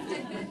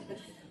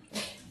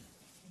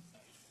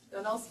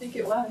 Don't all speak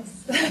at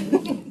once.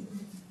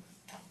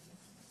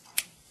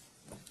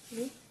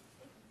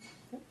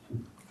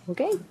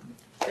 Okay.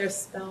 They're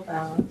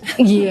spellbound.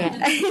 Yeah.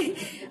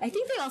 I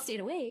think they all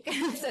stayed awake.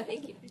 So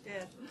thank you.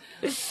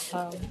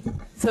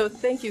 So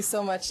thank you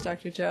so much,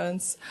 Dr.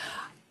 Jones.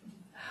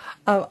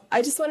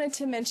 I just wanted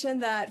to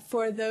mention that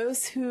for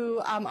those who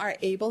are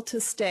able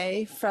to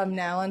stay from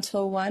now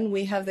until 1,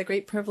 we have the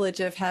great privilege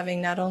of having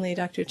not only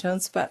Dr.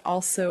 Jones, but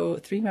also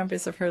 3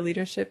 members of her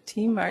leadership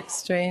team, Mark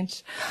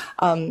Strange,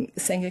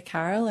 Senga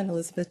Carroll, and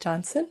Elizabeth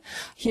Johnson,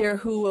 here,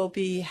 who will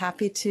be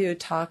happy to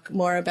talk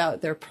more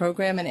about their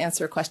program and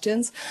answer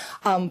questions.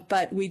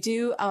 But we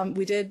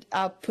did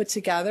put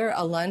together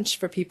a lunch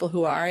for people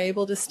who are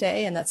able to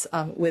stay, and that's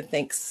with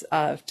thanks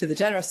to the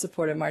generous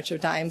support of March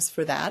of Dimes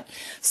for that.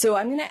 So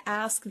I'm going to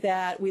ask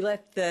that we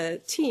let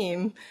the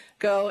team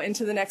go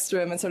into the next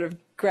room and sort of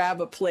grab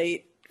a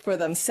plate for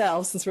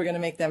themselves, since we're going to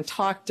make them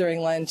talk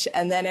during lunch,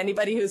 and then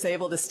anybody who's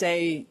able to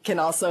stay can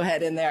also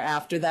head in there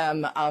after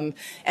them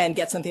and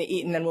get something to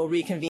eat, and then we'll reconvene